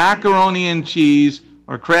macaroni and cheese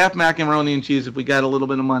or Kraft macaroni and cheese if we got a little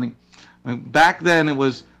bit of money. Back then, it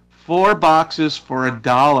was 4 boxes for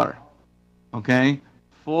 $1. Okay,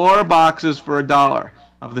 4 boxes for $1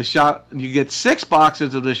 of the shop. You get 6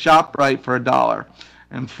 boxes of the ShopRite for $1,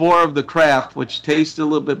 and 4 of the Kraft, which tasted a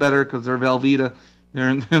little bit better because their Velveeta,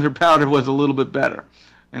 their powder was a little bit better.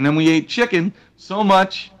 And then we ate chicken so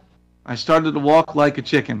much, I started to walk like a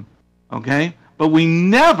chicken. Okay, but we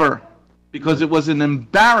never, because it was an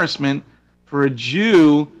embarrassment for a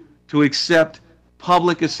Jew to accept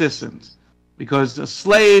public assistance, because a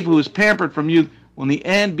slave who is pampered from youth, in the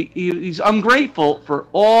end, he's ungrateful for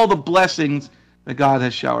all the blessings that God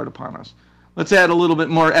has showered upon us. Let's add a little bit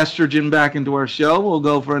more estrogen back into our show. We'll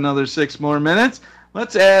go for another 6 more minutes.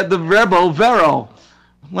 Let's add the verbo vero.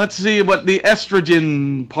 Let's see what the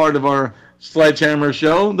estrogen part of our Sledgehammer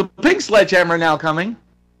show. The pink Sledgehammer now coming.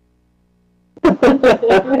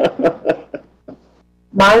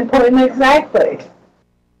 My point exactly.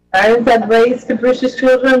 Parents that raise capricious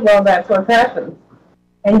children, well, that's what happens.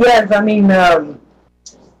 And yes, I mean,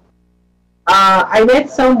 I met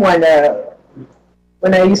someone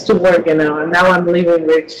when I used to work, and now I'm living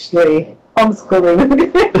richly,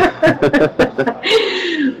 homeschooling.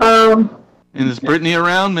 And is Brittany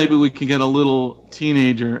around? Maybe we can get a little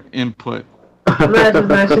teenager input.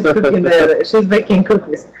 No, she's cooking there. She's baking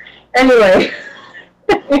cookies. Anyway,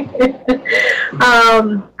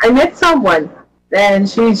 I met someone, and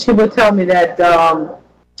she would tell me that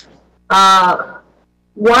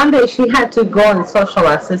one day she had to go on social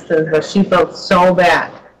assistance, but she felt so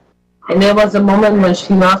bad. And there was a moment when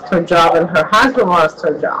she lost her job and her husband lost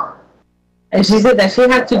her job. And she said that she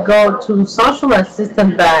had to go to social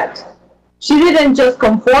assistance, but she didn't just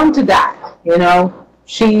conform to that, you know.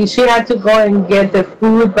 She had to go and get the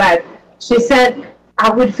food, but she said, I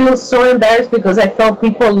would feel so embarrassed because I felt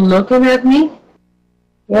people looking at me.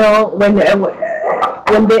 You know, when I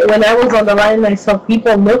was on the line and I saw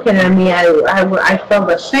people looking at me, I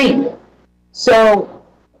felt ashamed. So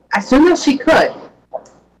as soon as she could,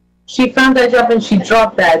 she found that job and she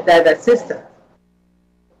dropped that assistant.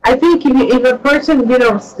 I think if a person, you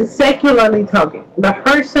know, secularly talking, the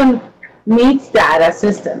person needs that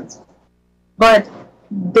assistance, but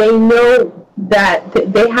they know that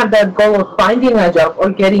they have that goal of finding a job or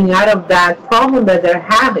getting out of that problem that they're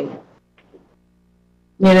having,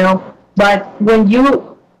 you know. But when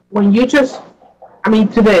you when you just, to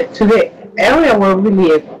the area where we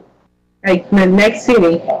live, like the next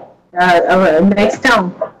city, next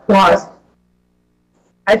town was,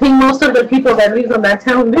 I think most of the people that live on that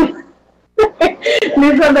town live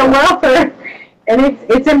on the welfare, and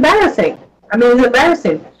it's embarrassing. It's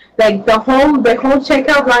embarrassing. Like the whole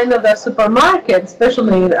checkout line of the supermarket,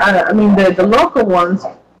 especially the local ones,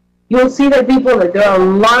 you'll see that there are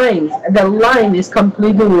lines. The line is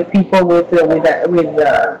completely with people with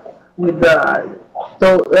the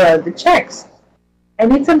checks,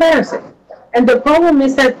 and it's embarrassing. And the problem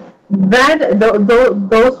is that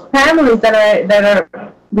those families that are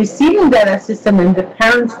receiving that assistance and the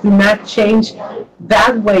parents do not change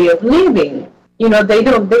that way of living. They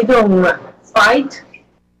don't fight.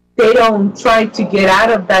 They don't try to get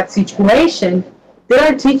out of that situation. They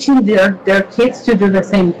are teaching their kids to do the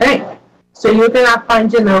same thing. So you're gonna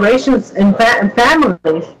find generations and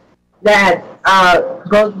families that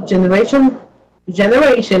go generation to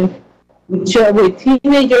generation with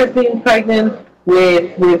teenagers being pregnant,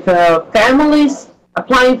 with families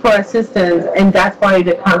applying for assistance, and that's why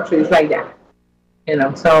the country is like that.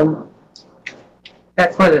 So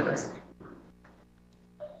that's what it is.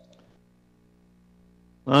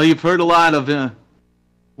 Well, you've heard a lot of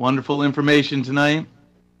wonderful information tonight.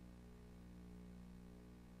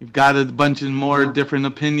 You've got a bunch of more different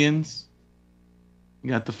opinions.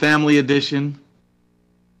 You got the family edition.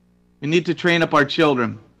 We need to train up our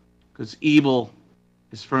children because evil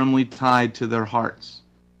is firmly tied to their hearts.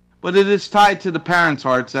 But it is tied to the parents'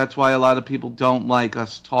 hearts. That's why a lot of people don't like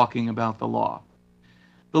us talking about the law.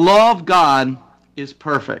 The law of God is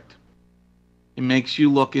perfect. It makes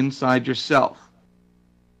you look inside yourself.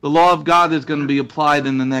 The law of God is going to be applied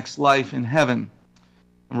in the next life in heaven.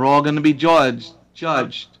 And we're all going to be judged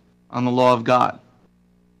on the law of God.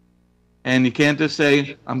 And you can't just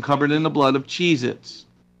say, I'm covered in the blood of Cheez-Its.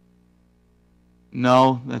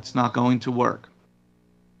 No, that's not going to work.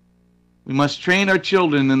 We must train our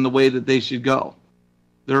children in the way that they should go.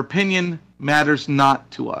 Their opinion matters not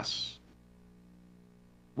to us.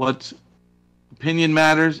 What opinion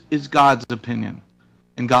matters is God's opinion.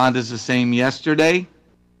 And God is the same yesterday,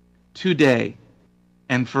 today,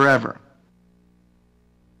 and forever.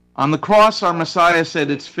 On the cross, our Messiah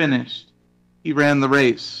said, it's finished. He ran the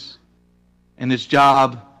race. And his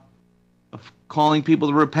job of calling people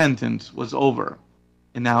to repentance was over.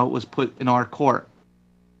 And now it was put in our court.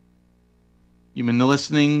 You've been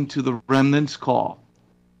listening to the Remnant's Call,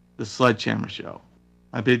 the Sledgehammer Show.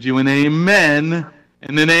 I bid you an amen,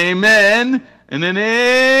 and an amen, and an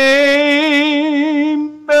amen.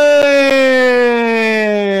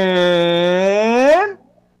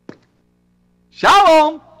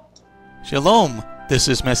 Shalom. Shalom. This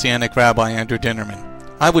is Messianic Rabbi Andrew Dinnerman.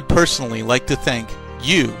 I would personally like to thank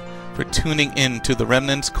you for tuning in to the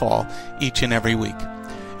Remnant's Call each and every week.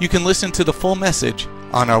 You can listen to the full message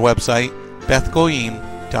on our website,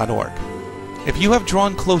 bethgoyim.org. If you have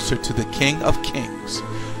drawn closer to the King of Kings,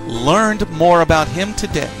 learned more about him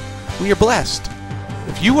today, we are blessed.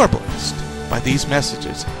 If you are blessed by these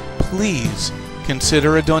messages, please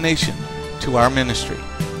consider a donation to our ministry.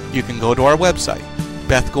 You can go to our website,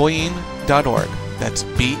 bethgoyim.org. That's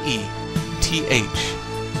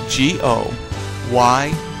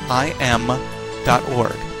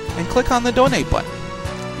BETHGOYIM.org, and click on the donate button.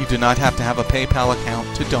 You do not have to have a PayPal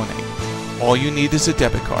account to donate. All you need is a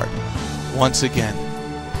debit card. Once again,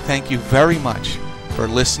 thank you very much for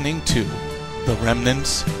listening to The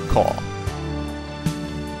Remnant's Call.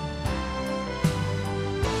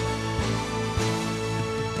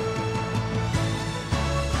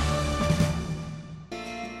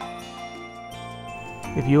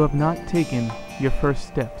 If you have not taken your first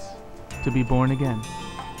steps to be born again,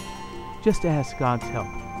 just ask God's help.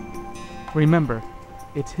 Remember,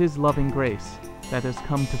 it's His loving grace that has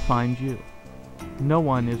come to find you. No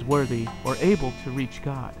one is worthy or able to reach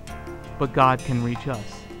God, but God can reach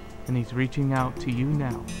us, and He's reaching out to you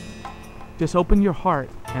now. Just open your heart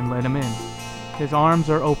and let Him in. His arms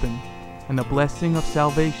are open, and the blessing of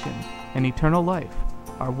salvation and eternal life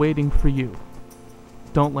are waiting for you.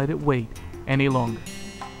 Don't let it wait any longer.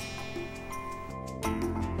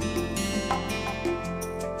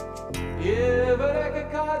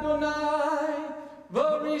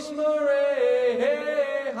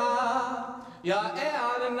 Ya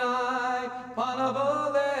Adonai,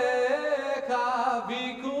 panavoleka,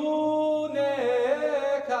 vikuneka,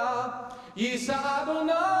 Yisa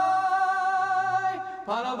Adonai,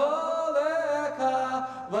 panavoleka,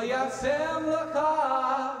 vayasem laka,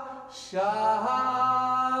 shalom.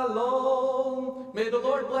 May the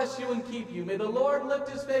Lord bless you and keep you. May the Lord lift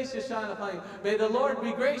his face to shine upon you. May the Lord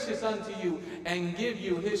be gracious unto you and give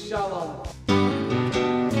you his shalom.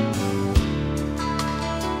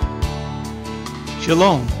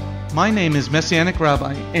 Shalom. My name is Messianic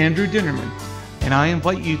Rabbi Andrew Dinnerman, and I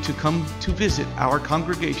invite you to come to visit our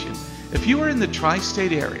congregation. If you are in the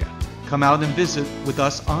tri-state area, come out and visit with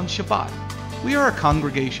us on Shabbat. We are a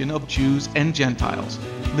congregation of Jews and Gentiles,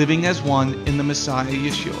 living as one in the Messiah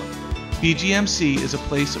Yeshua. BGMC is a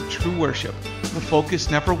place of true worship. The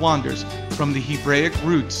focus never wanders from the Hebraic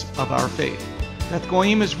roots of our faith. Beth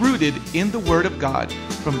Goyim is rooted in the Word of God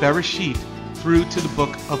from Bereshit through to the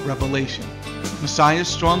book of Revelation. Messiah's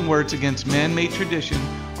strong words against man-made tradition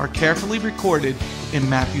are carefully recorded in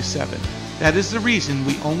Matthew 7. That is the reason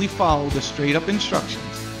we only follow the straight-up instructions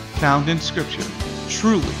found in Scripture,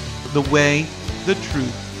 truly the way, the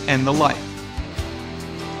truth, and the life.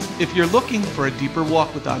 If you're looking for a deeper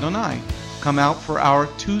walk with Adonai, come out for our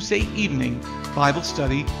Tuesday evening Bible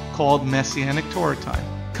study called Messianic Torah Time.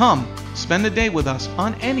 Come, spend a day with us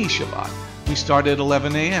on any Shabbat. We start at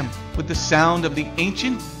 11 a.m. with the sound of the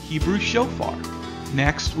ancient Hebrew shofar.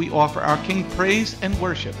 Next, we offer our King praise and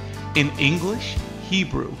worship in English,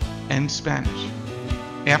 Hebrew, and Spanish.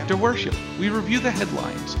 After worship, we review the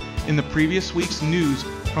headlines in the previous week's news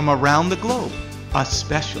from around the globe,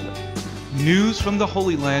 especially news from the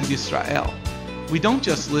Holy Land, Israel. We don't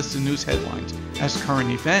just list the news headlines as current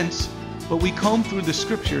events, but we comb through the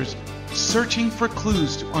scriptures, searching for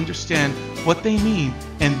clues to understand what they mean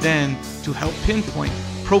and then to help pinpoint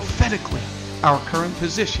prophetically our current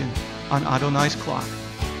position on Adonai's clock.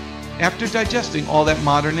 After digesting all that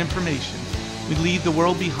modern information, we leave the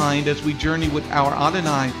world behind as we journey with our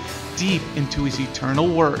Adonai deep into his eternal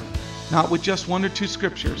word, not with just one or two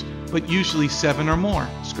scriptures, but usually 7 or more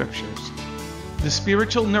scriptures. The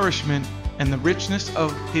spiritual nourishment and the richness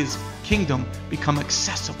of his kingdom become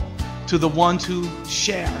accessible to the ones who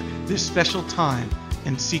share this special time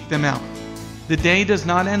and seek them out. The day does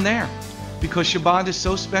not end there. Because Shabbat is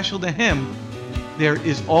so special to him, there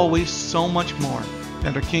is always so much more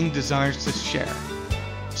that our King desires to share.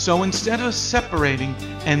 So instead of separating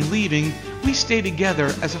and leaving, we stay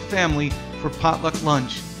together as a family for potluck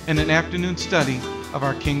lunch and an afternoon study of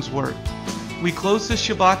our King's Word. We close the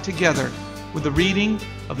Shabbat together with the reading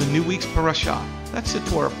of the new week's parashah. That's the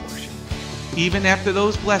Torah portion. Even after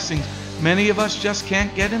those blessings, many of us just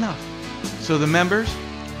can't get enough. So the members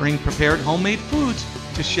bring prepared homemade foods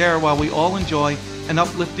to share while we all enjoy an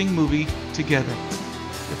uplifting movie together.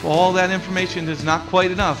 If all that information is not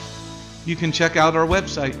quite enough, you can check out our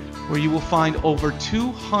website where you will find over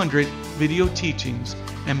 200 video teachings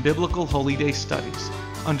and biblical holy day studies.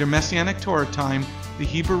 Under Messianic Torah Time, the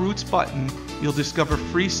Hebrew Roots button, you'll discover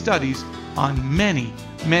free studies on many,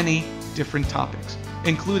 many different topics,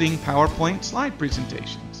 including PowerPoint slide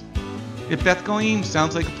presentations. If Beth Goyim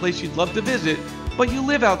sounds like a place you'd love to visit, but you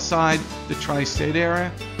live outside the tri-state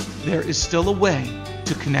area, there is still a way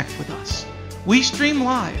to connect with us. We stream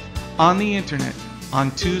live on the internet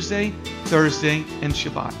on Tuesday, Thursday, and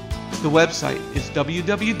Shabbat. The website is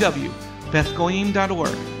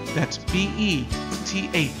www.bethgoyim.org. That's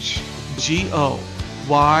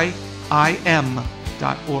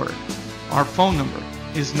BETHGOYIM.org. Our phone number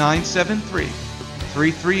is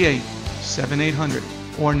 973-338-7800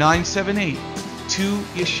 or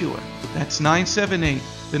 978-2-YESHUA. That's 978,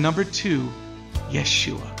 the number 2,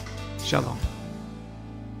 Yeshua. Shalom.